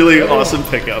 Like really awesome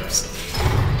pickups.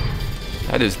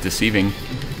 That is deceiving.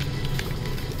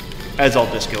 As all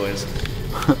disco is.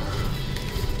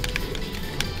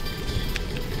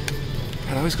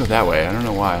 I always go that way. I don't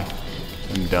know why.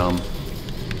 I'm dumb.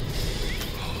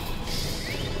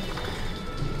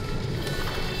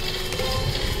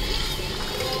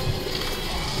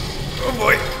 Oh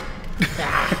boy.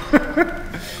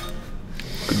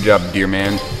 Good job, dear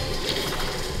man.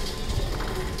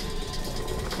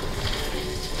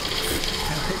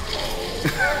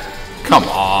 Come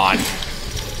on.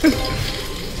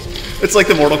 It's like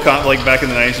the Mortal Kombat, like back in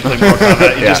the 90s, you play Mortal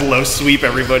Kombat, you Yeah. just low sweep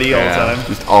everybody all the time.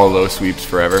 Just all low sweeps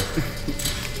forever.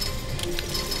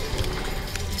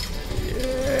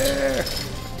 Yeah.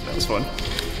 That was fun.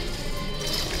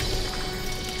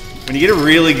 When you get a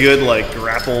really good like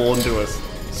grapple into a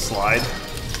slide,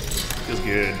 feels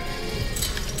good.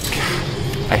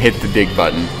 I hit the dig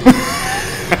button.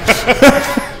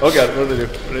 Oh god, what did I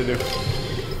do? What did I do?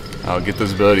 Oh, get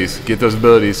those abilities. Get those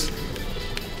abilities.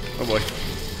 Oh boy.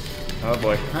 Oh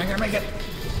boy. I'm gonna make it.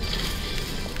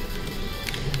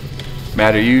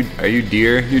 Matt, are you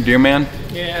deer? You deer man?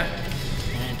 Yeah.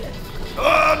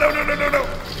 Oh no no no no no!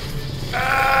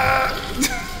 Ah!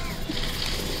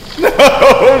 No,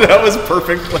 that was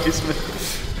perfect placement.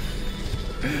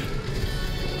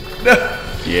 No.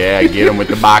 Yeah, get him with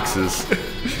the boxes.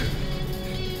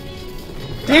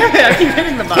 Damn it! I keep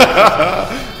hitting the box.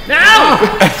 No!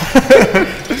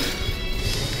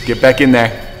 Get back in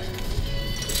there.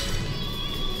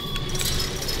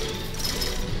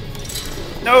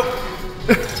 Nope.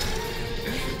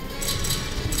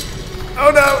 Oh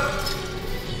no!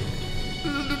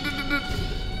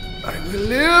 I will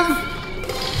live.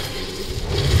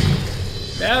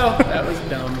 No, that was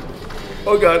dumb.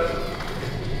 Oh god.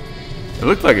 It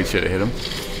looked like it should have hit him.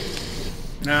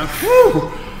 No.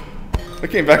 Whew. I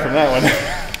came back from that one. I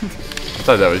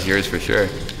thought that was yours for sure.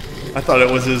 I thought it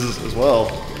was his as well.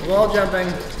 Wall jumping.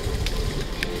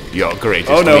 Your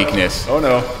greatest Oh no. weakness. Oh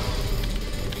no.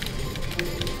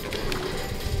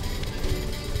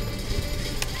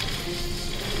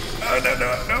 Oh no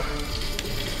no no.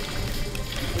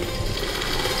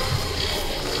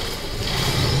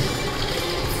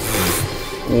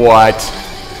 What?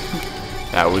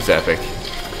 That was epic.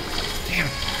 Damn.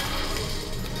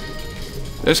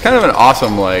 There's kind of an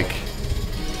awesome, like,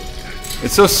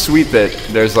 it's so sweet that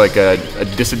there's like a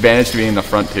disadvantage to being in the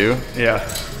front too. Yeah.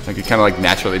 Like it kind of like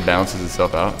naturally balances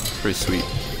itself out. It's pretty sweet.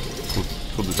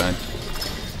 Cool design.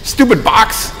 Stupid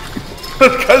box!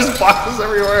 Because boxes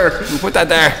everywhere. Who put that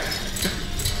there?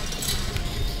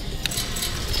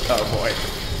 Oh boy.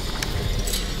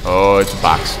 Oh, it's a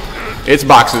box. It's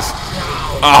boxes.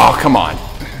 Oh, come on.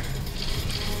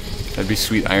 That'd be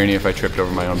sweet irony if I tripped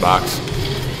over my own box.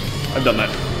 I've done that.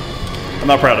 I'm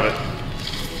not proud of it.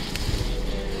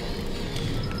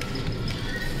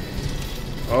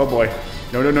 Oh boy.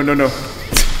 No, no, no, no, no.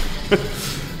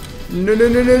 No, no,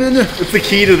 no, no, no, no. It's the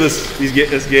key to this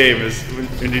game is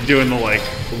when you're doing the like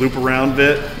loop around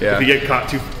bit. Yeah. If you get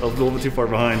caught a little bit too far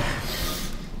behind.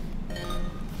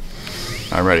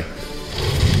 I'm ready.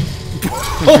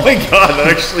 Oh my god, that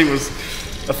actually was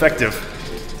effective.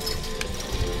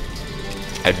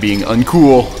 At being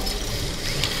uncool.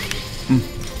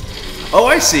 Oh,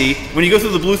 I see. When you go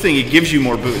through the blue thing, it gives you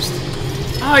more boost.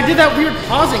 Oh, I did that weird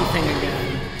pausing thing again.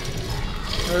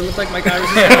 It looked like my guy was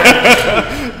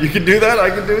just You can do that, I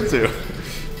can do it too.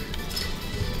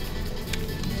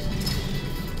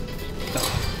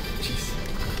 Oh, jeez.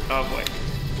 Oh boy.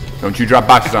 Don't you drop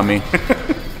boxes on me.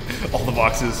 All the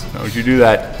boxes. Don't you do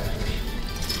that.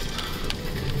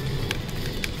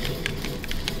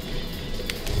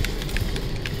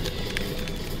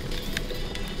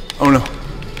 Oh no.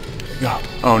 Yeah.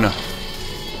 Oh no.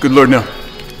 Good lord, no.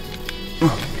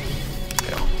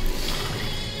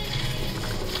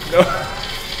 No.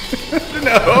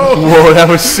 Whoa, that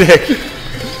was sick.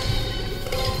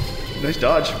 Nice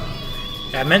dodge.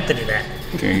 I meant to do that.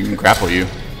 Okay, you can grapple you.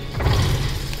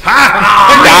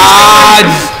 Ha!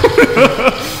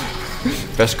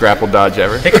 Dodge! Best grapple dodge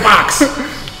ever. Pick a box.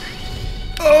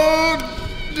 Oh,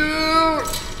 dude.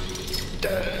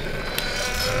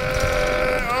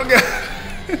 Oh god.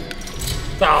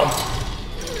 Oh,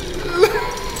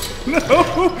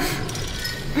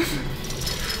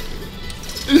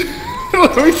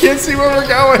 We can't see where we're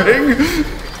going.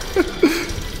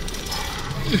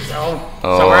 so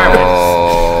where am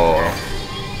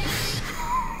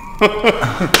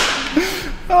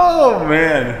Oh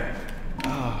man.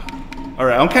 Oh. All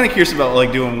right, I'm kind of curious about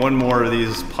like doing one more of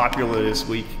these popular this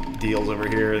week deals over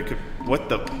here. It could, what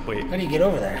the wait? How do you get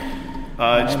over there?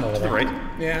 Just over to the there. right.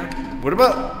 yeah. What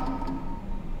about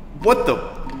what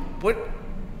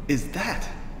is that?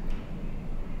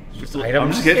 Just I'm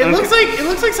items? just kidding. It looks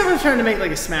like someone's trying to make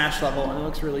like a Smash level, and it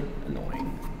looks really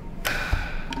annoying.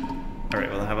 All right.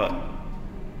 Well, how about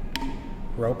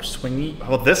Rope swingy.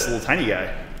 this little tiny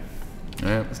guy?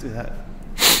 Yeah. Let's do that.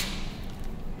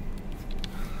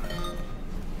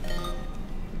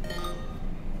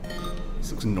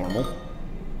 This looks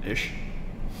normal-ish.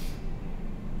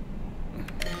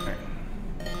 Alright.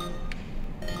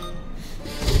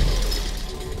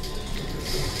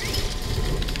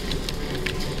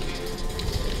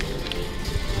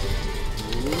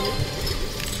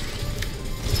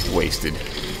 Wasted. Wasted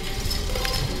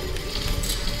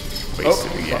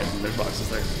Oh, again. there's boxes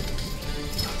there.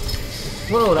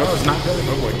 Whoa, that was not good.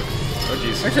 Oh boy. Oh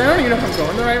jeez. Actually, I don't even know if I'm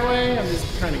going the right way. I'm just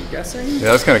kind of guessing.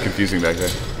 Yeah, that's kind of confusing back there.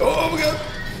 Oh my god.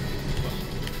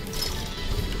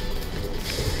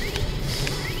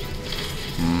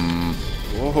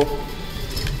 Whoa.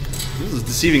 This is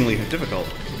deceivingly difficult.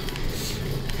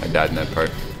 I died in that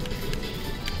part.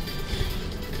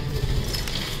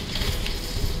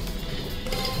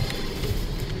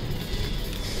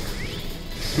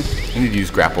 I need to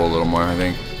use grapple a little more, I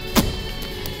think.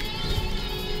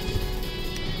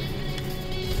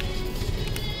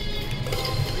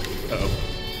 Uh-oh.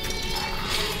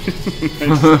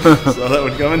 Saw that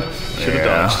one coming? Should have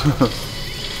dodged.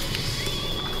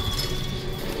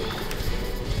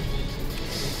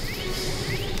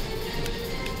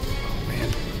 Oh man.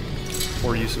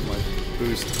 Poor use of my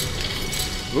boost.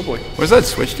 Oh boy. What does that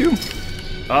switch to?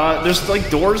 There's like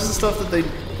doors and stuff that they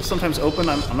sometimes open.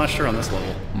 I'm not sure on this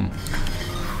level.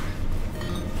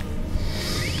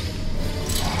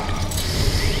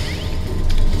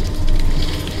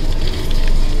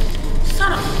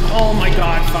 Son of... Oh my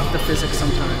god, fuck the physics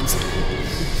sometimes.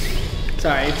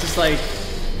 Sorry, it's just like...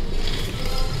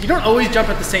 You don't always jump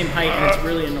at the same height and it's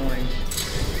really annoying.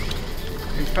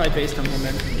 It's probably based on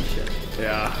momentum and shit.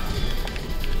 Yeah.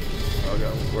 Oh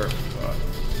god, where?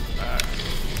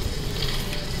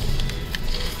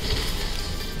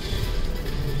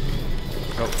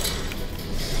 Oh.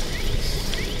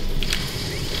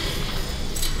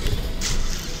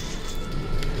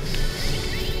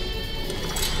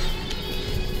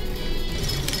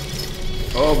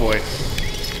 Oh boy.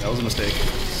 That was a mistake.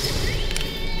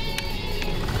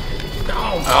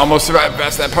 I almost survived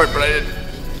past that part, but I didn't.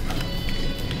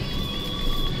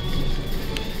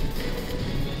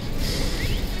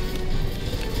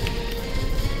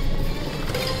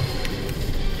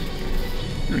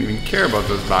 I don't even care about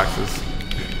those boxes.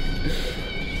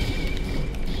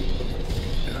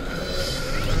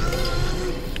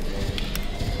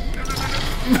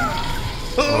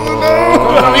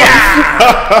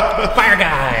 Fire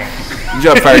guy. Good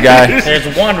job, fire guy. There's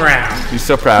one round. He's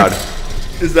so proud.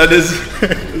 Is that his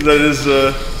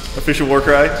official war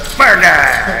cry? Fire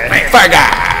guy. Fire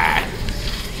guy!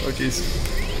 Oh jeez.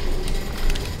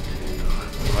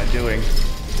 What am I doing?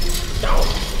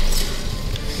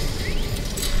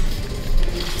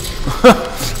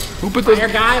 Who put those? Fire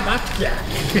guy. Yeah.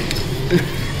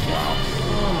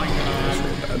 Oh my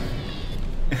god.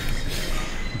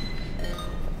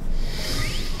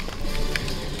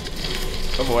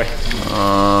 Oh boy.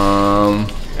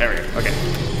 There we go. Okay.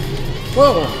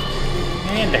 Whoa.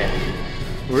 And there.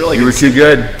 We're like You were too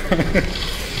good.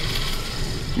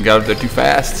 You got up there too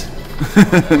fast.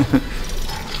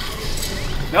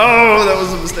 No, that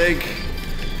was a mistake.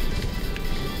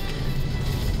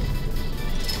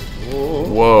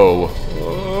 Whoa.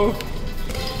 Oh.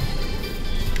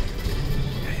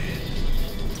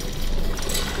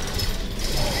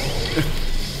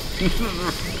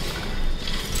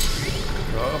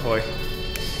 Oh boy.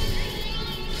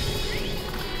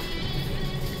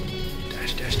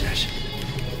 Dash, dash, dash.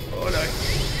 Oh no.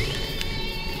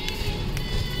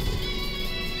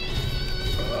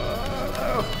 Oh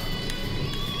no.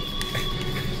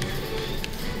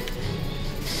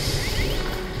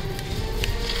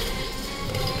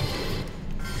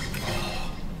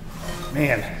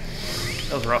 Man,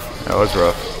 that was rough. That was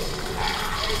rough.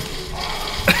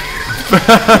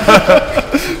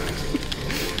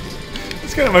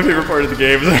 It's kind of my favorite part of the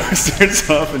game. Is it starts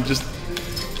off and just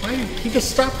Why? He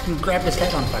just stopped and grabbed his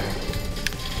head on fire.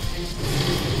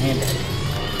 And there.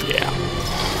 Yeah.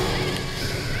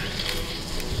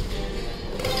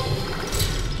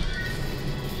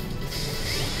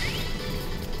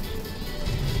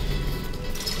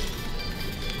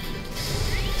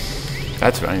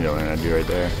 That's what I know what I do right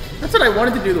there. That's what I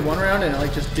wanted to do the one round and it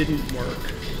like just didn't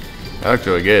work. That looked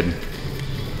really good.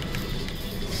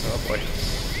 oh boy.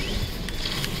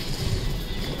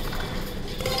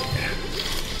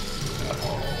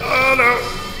 Oh no.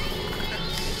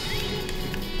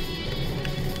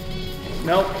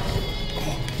 Nope.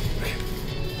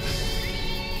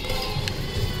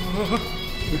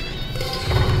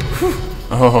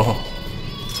 Oh.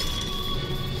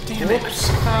 Damn it. I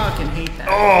fucking hate that.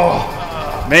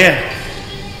 Oh man.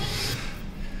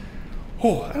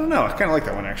 Oh, I don't know. I kind of like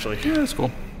that one actually. Yeah, that's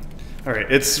cool. All right,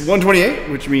 it's 1:28,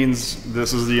 which means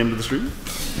this is the end of the stream.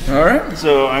 All right.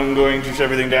 So I'm going to shut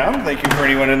everything down. Thank you for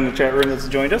anyone in the chat room that's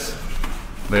joined us.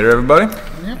 Later, everybody.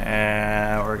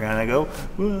 And we're gonna go.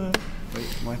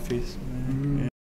 Wait, my face.